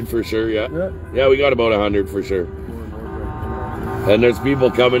 100 maybe? for sure, yeah. Yeah, we got about 100 for sure. And there's people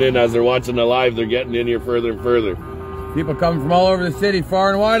coming in as they're watching the live. They're getting in here further and further. People coming from all over the city,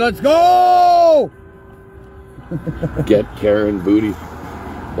 far and wide. Let's go! Get Karen booty.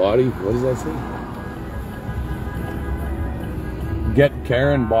 Body? What does that say? Get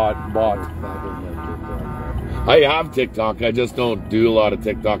Karen bought. I have TikTok. I just don't do a lot of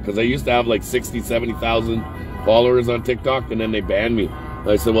TikTok because I used to have like 60, 70,000 followers on TikTok and then they banned me. And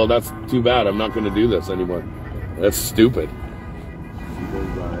I said, well, that's too bad. I'm not going to do this anymore. That's stupid.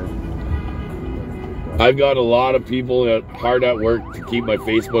 I've got a lot of people hard at work to keep my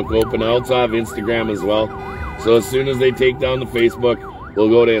Facebook open. I also have Instagram as well. So as soon as they take down the Facebook, we'll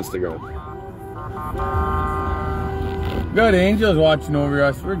go to Instagram. Good, Angel's watching over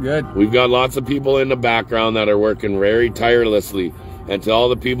us. We're good. We've got lots of people in the background that are working very tirelessly. And to all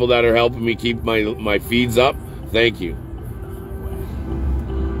the people that are helping me keep my feeds up, thank you.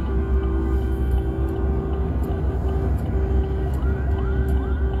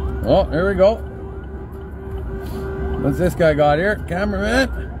 Oh, here we go. What's this guy got here?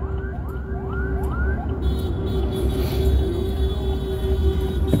 Cameraman?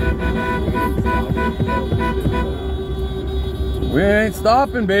 We ain't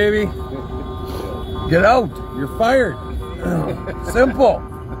stopping, baby. Get out. You're fired. Simple.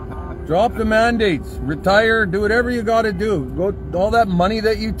 Drop the mandates. Retire. Do whatever you got to do. Go. All that money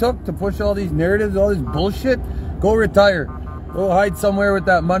that you took to push all these narratives, all this bullshit, go retire. Go hide somewhere with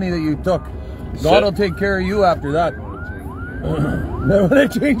that money that you took. God will take care of you after that. Then when I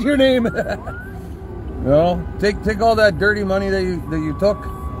change your name, no, take all that dirty money that you took.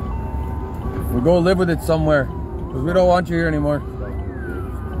 We'll go live with it somewhere. Because we don't want you here anymore.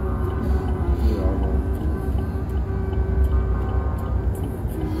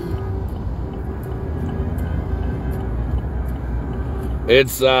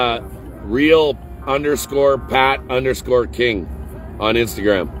 It's real_Pat_King on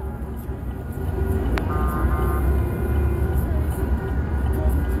Instagram.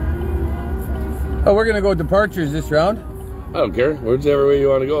 Oh, we're going to go departures this round. I don't care. Whichever way you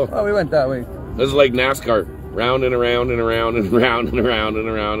want to go. Oh, we went that way. This is like NASCAR. Round and around and around and around and around and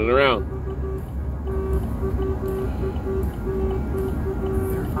around and around.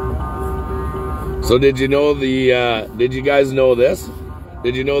 So did you know did you guys know this?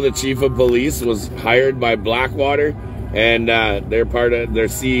 Did you know the chief of police was hired by Blackwater and they're part of, their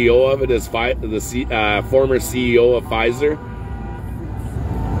CEO of it is the former CEO of Pfizer?Id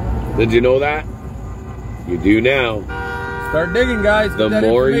you know that? You do now. Start digging, guys. The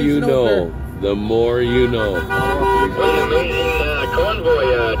more you know. The more you know. What an amazing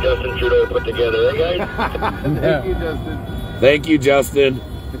convoy Justin Trudeau put together, eh, guys? Thank you, Justin. Thank you, Justin.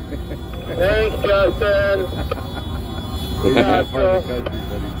 Thanks, Justin.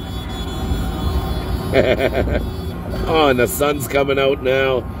 Oh, and the sun's coming out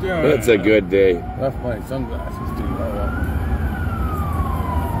now. That's a good day. Left my sunglasses too.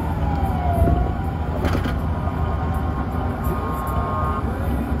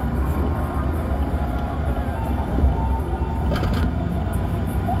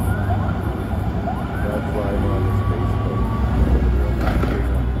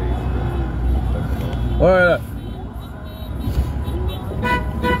 What is that?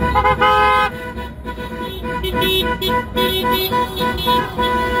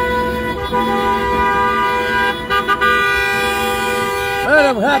 Man,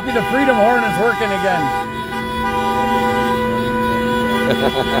 I'm happy the Freedom Horn is working again.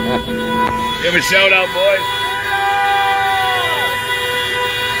 Give a shout out, boys.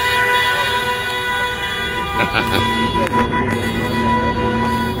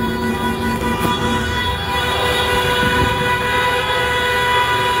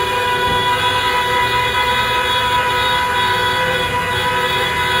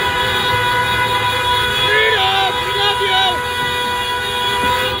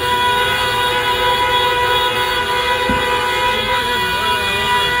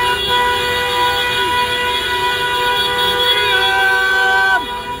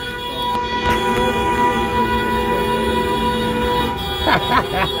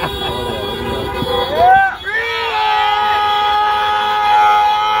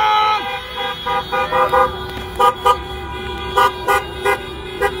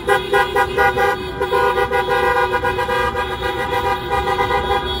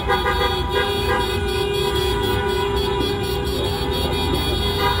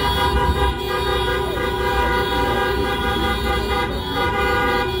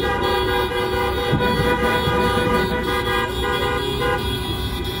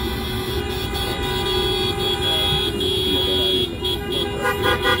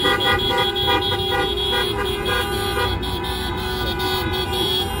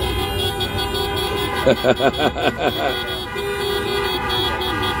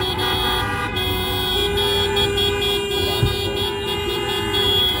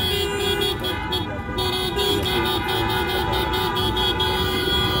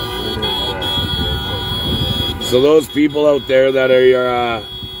 So those people out there that are your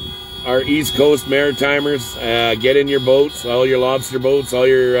our East Coast Maritimers, get in your boats, all your lobster boats, all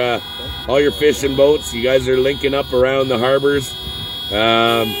your fishing boats. You guys are linking up around the harbors.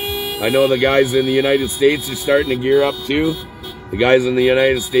 I know the guys in the United States are starting to gear up too. The guys in the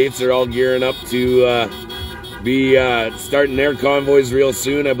United States are all gearing up to be starting their convoys real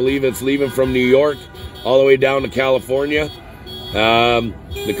soon. I believe it's leaving from New York all the way down to California.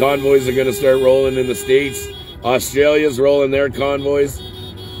 The convoys are going to start rolling in the States. Australia's rolling their convoys.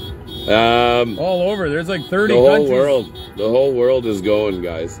 All over. There's like 30 the whole countries. The whole world is going,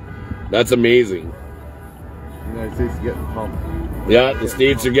 guys. That's amazing. The United States is getting pumped. Yeah, the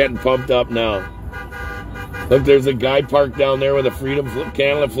States are getting pumped up now. Look, there's a guy parked down there with a Freedom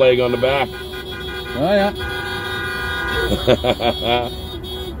Canada flag on the back. Oh, yeah.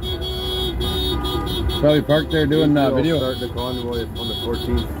 Probably parked there doing video. Starting a convoy on the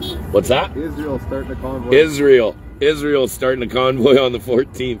 14th. What's that? Israel starting a convoy. Israel's starting a convoy on the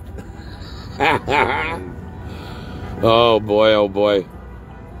 14th. Oh boy, oh boy.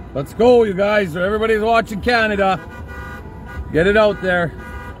 Let's go, you guys. Everybody's watching Canada. Get it out there.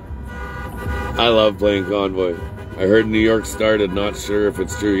 I love playing convoy. I heard New York started, not sure if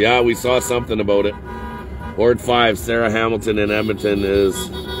it's true. Yeah, we saw something about it. Ward 5, Sarah Hamilton in Edmonton is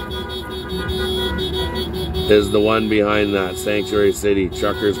the one behind that. Sanctuary City.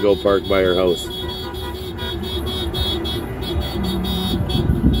 Truckers go park by her house.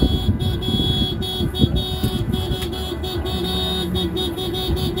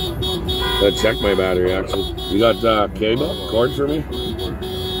 Gotta check my battery, actually. You got cable? Cord for me?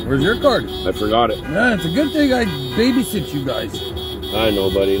 Where's your cord? I forgot it. Yeah, it's a good thing I babysit you guys. I know,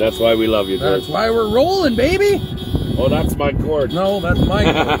 buddy. That's why we love you, George. That's why we're rolling, baby. Oh, that's my cord. No, that's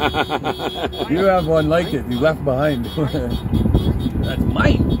mine. You have one like it. You left behind. That's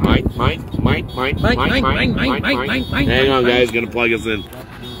mine. Mine. Hang on, guys. Gonna plug us in.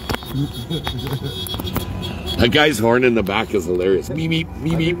 That guy's horn in the back is hilarious. Beep, beep,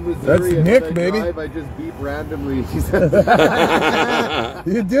 beep, beep. That's Nick, baby. I just beep randomly.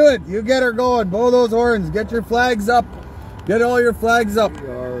 You do it. You get her going. Blow those horns. Get your flags up. Get all your flags up.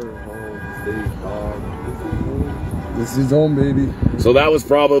 This is home, baby. So that was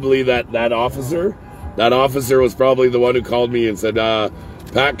probably that officer. That officer was probably the one who called me and said,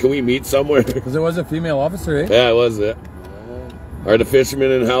 Pat, can we meet somewhere? Because there was a female officer, eh? Yeah, it was it. Are the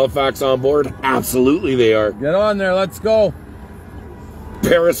fishermen in Halifax on board? Absolutely they are. Get on there. Let's go.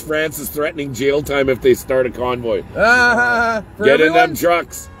 Paris, France is threatening jail time if they start a convoy. Get in them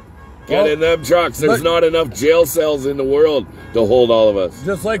trucks. Get in them trucks. There's not enough jail cells in the world to hold all of us.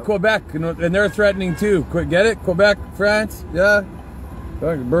 Just like Quebec, and they're threatening too. Get it? Quebec, France, yeah.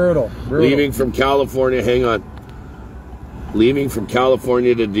 Brutal. Leaving from California, hang on. Leaving from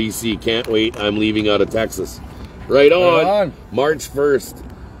California to DC. Can't wait. I'm leaving out of Texas. Right on. March 1st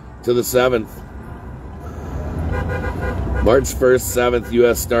to the 7th. March 1st, 7th,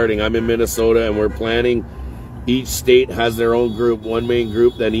 U.S. starting. I'm in Minnesota, and we're planning. Each state has their own group, one main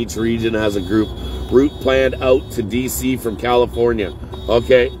group, then each region has a group. Route planned out to D.C. from California.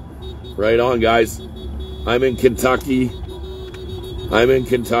 Okay, right on, guys. I'm in Kentucky,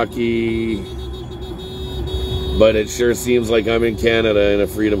 but it sure seems like I'm in Canada in a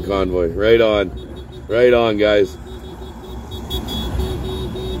freedom convoy. Right on, guys.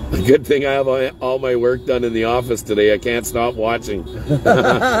 Good thing I have all my work done in the office today. I can't stop watching.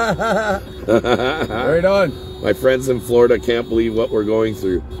 Right on. My friends in Florida can't believe what we're going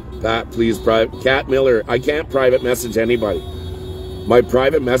through. Pat, please, Cat Miller, I can't private message anybody. My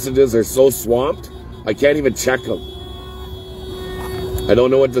private messages are so swamped, I can't even check them. I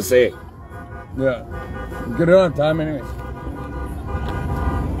don't know what to say. Yeah. Get it on time anyways.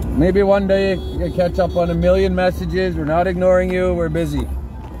 Maybe one day you can catch up on 1 million messages. We're not ignoring you. We're busy.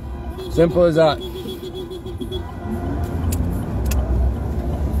 Simple as that.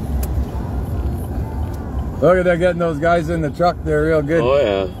 Look at that, getting those guys in the truck. They're real good. Oh,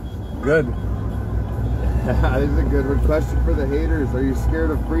 yeah. Good. That is a good one. Question for the haters. Are you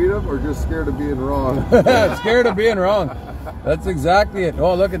scared of freedom or just scared of being wrong? Scared of being wrong. That's exactly it.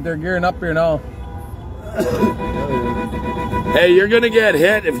 Oh, look at, they're gearing up here now. Hey, you're going to get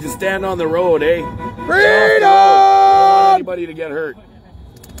hit if you stand on the road, eh? Freedom! You don't want anybody to get hurt.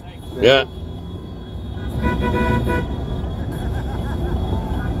 Yeah.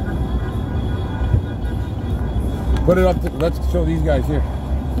 Put it up. Let's show these guys here.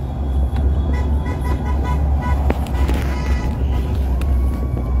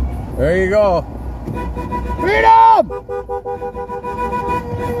 There you go. Freedom!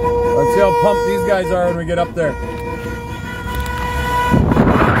 Let's see how pumped these guys are when we get up there.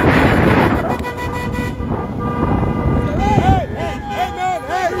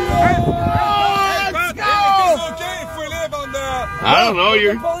 I don't know.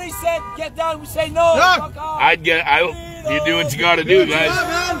 You're. The police said get down. We say no. Fuck off. You do what you got to do, guys. Yeah,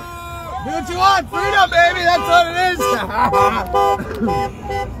 man. Do what you want. Freedom, baby. That's what it is.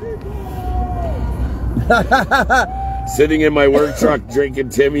 Sitting in my work truck, drinking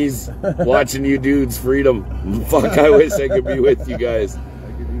Timmy's, watching you dudes. Freedom. Fuck, I wish I could be with you guys.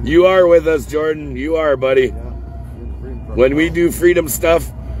 You are with us, Jordan. You are, buddy. When we do freedom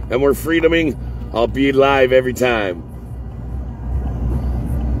stuff and we're freedoming, I'll be live every time.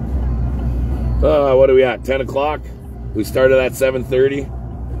 What are we at? 10 o'clock? We started at 7:30.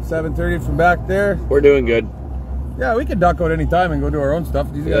 7:30 from back there. We're doing good. Yeah, we can duck out any time and go do our own stuff.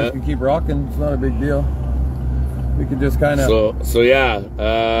 These guys can keep rocking. It's not a big deal. We can just kind of... So yeah.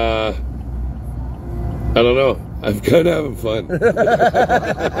 I don't know. I'm kind of having fun.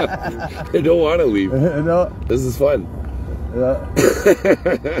 I don't want to leave. No. This is fun. Yeah.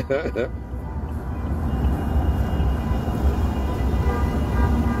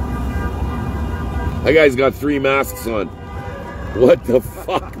 That guy's got 3 masks on. What the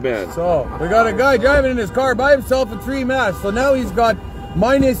fuck, man? So, we got a guy driving in his car by himself with 3 masks. So now he's got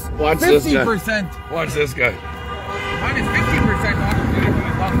minus 50%. Watch this guy. Minus 50% opportunity.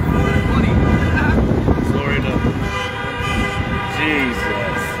 Slow enough.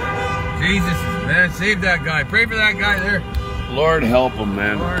 Jesus, man, save that guy. Pray for that guy there. Lord help him,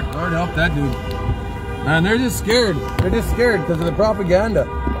 man. Lord help that dude. Man, they're just scared. They're just scared because of the propaganda.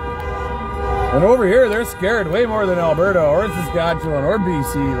 And over here, they're scared way more than Alberta or Saskatchewan or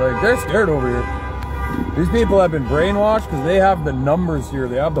BC. Like, they're scared over here. These people have been brainwashed because they have the numbers here.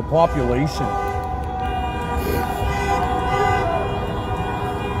 They have the population.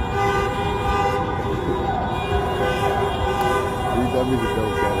 These dummies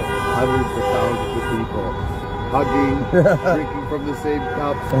don't get it. Hundreds of thousands of people hugging, drinking from the same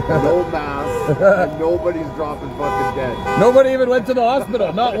cups, no masks, and nobody's dropping fucking dead. Nobody even went to the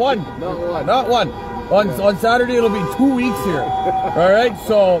hospital. Not one. Not one. Not one. On Saturday, it'll be 2 weeks here. All right,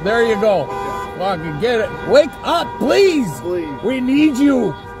 so there you go. Fucking get it. Wake up, please. Please. We need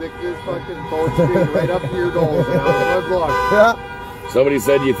you. Stick this fucking phone screen right up to your nose and have one block. Yeah. Somebody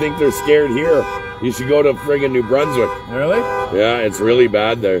said you think they're scared here. You should go to friggin' New Brunswick. Really? Yeah, it's really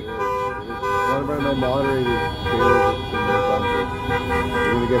bad there. One of our no moderators here in New Brunswick.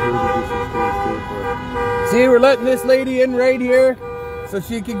 We're gonna get her to do some streams too for us. See, we're letting this lady in right here so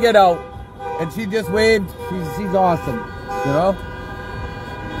she can get out. And she just waved. She's awesome. You know?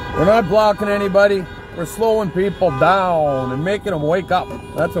 We're not blocking anybody. We're slowing people down and making them wake up.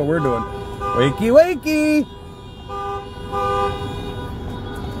 That's what we're doing. Wakey, wakey.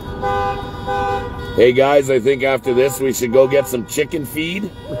 Hey guys, I think after this we should go get some chicken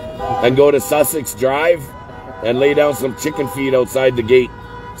feed and go to Sussex Drive and lay down some chicken feed outside the gate.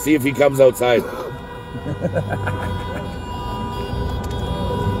 See if he comes outside.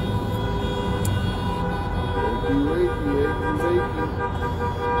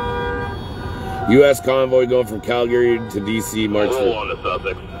 U.S. convoy going from Calgary to D.C. March 5th. On to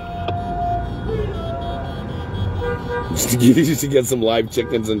Sussex. You should get some live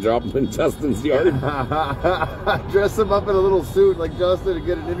chickens and drop them in Justin's yard. Dress him up in a little suit like Justin and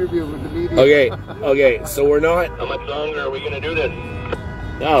get an interview with the media. Okay, so we're not... How much longer are we going to do this?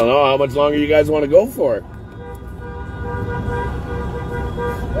 I don't know, how much longer you guys want to go for?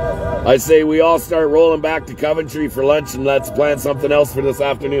 I say we all start rolling back to Coventry for lunch and let's plan something else for this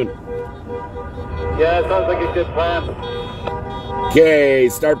afternoon. Yeah, it sounds like a good plan. Okay,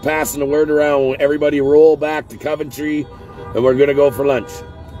 start passing the word around. Everybody roll back to Coventry, and we're going to go for lunch.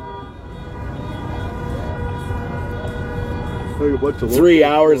 Like a bunch of 3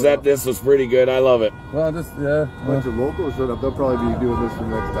 hours at this was pretty good. I love it. Well, just, yeah. A bunch of locals showed up. They'll probably be doing this for the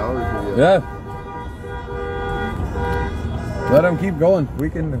next hour or two. Yeah. Let them keep going. We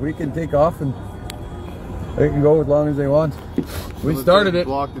can take off and they can go as long as they want. We started it.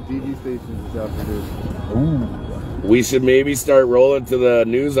 Block the TV stations this afternoon. Ooh. We should maybe start rolling to the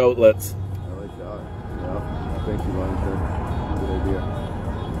news outlets. I like that. Yeah. Thank you, Lionel. Good idea.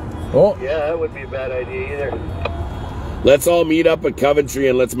 Oh. Yeah, that wouldn't be a bad idea either. Let's all meet up at Coventry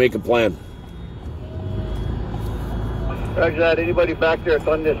and let's make a plan. Roger that. Anybody back there that's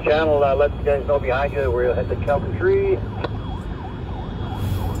on this channel, let you guys know behind you that we're at the Coventry.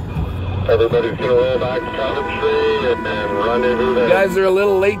 Everybody's going to roll back to Coventry and then run into the... You guys are a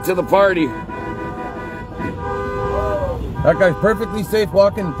little late to the party. That guy's perfectly safe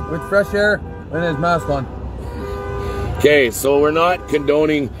walking with fresh air and his mask on. Okay, so we're not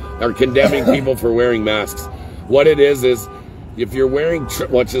condoning or condemning people for wearing masks. What it is if you're wearing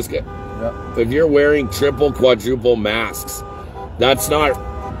watch this guy. Yeah. If you're wearing triple, quadruple masks, that's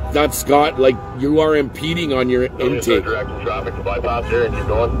got like you are impeding on your intake. Directing traffic to bypass here and keep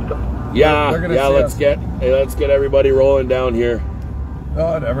going. Yeah, let's get everybody rolling down here.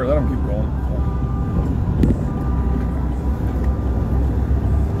 Oh, whatever, let them keep going.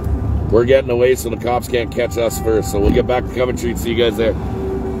 We're getting away so the cops can't catch us first. So we'll get back to Coventry and see you guys there.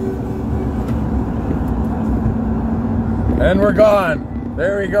 And we're gone.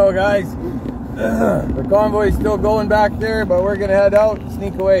 There we go, guys. The convoy's still going back there, but we're gonna head out and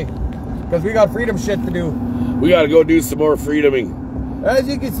sneak away because we got freedom shit to do. We gotta go do some more freedoming. As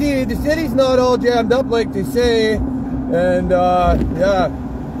you can see, the city's not all jammed up like they say, and yeah,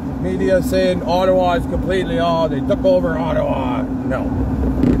 media saying Ottawa is completely they took over Ottawa. No,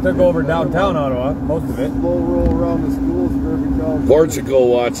 they took over downtown Ottawa, most of it. Slow roll around the schools for every child. Portugal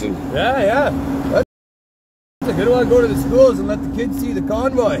watching. Yeah. That's a good one. Go to the schools and let the kids see the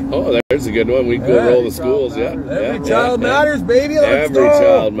convoy. Oh, there's a good one. We go roll the schools. Every child matters, baby. Let's Every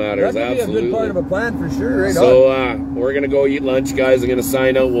child matters. That could be Absolutely. a good part of a plan for sure. Right So on. we're gonna go eat lunch, guys. I'm gonna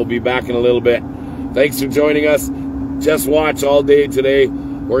sign out. We'll be back in a little bit. Thanks for joining us. Just watch all day today.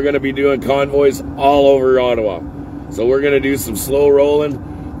 We're gonna be doing convoys all over Ottawa. So we're gonna do some slow rolling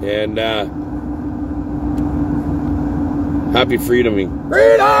and happy freedoming.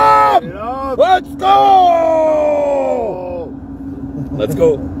 Freedom! Let's go! Let's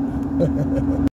go.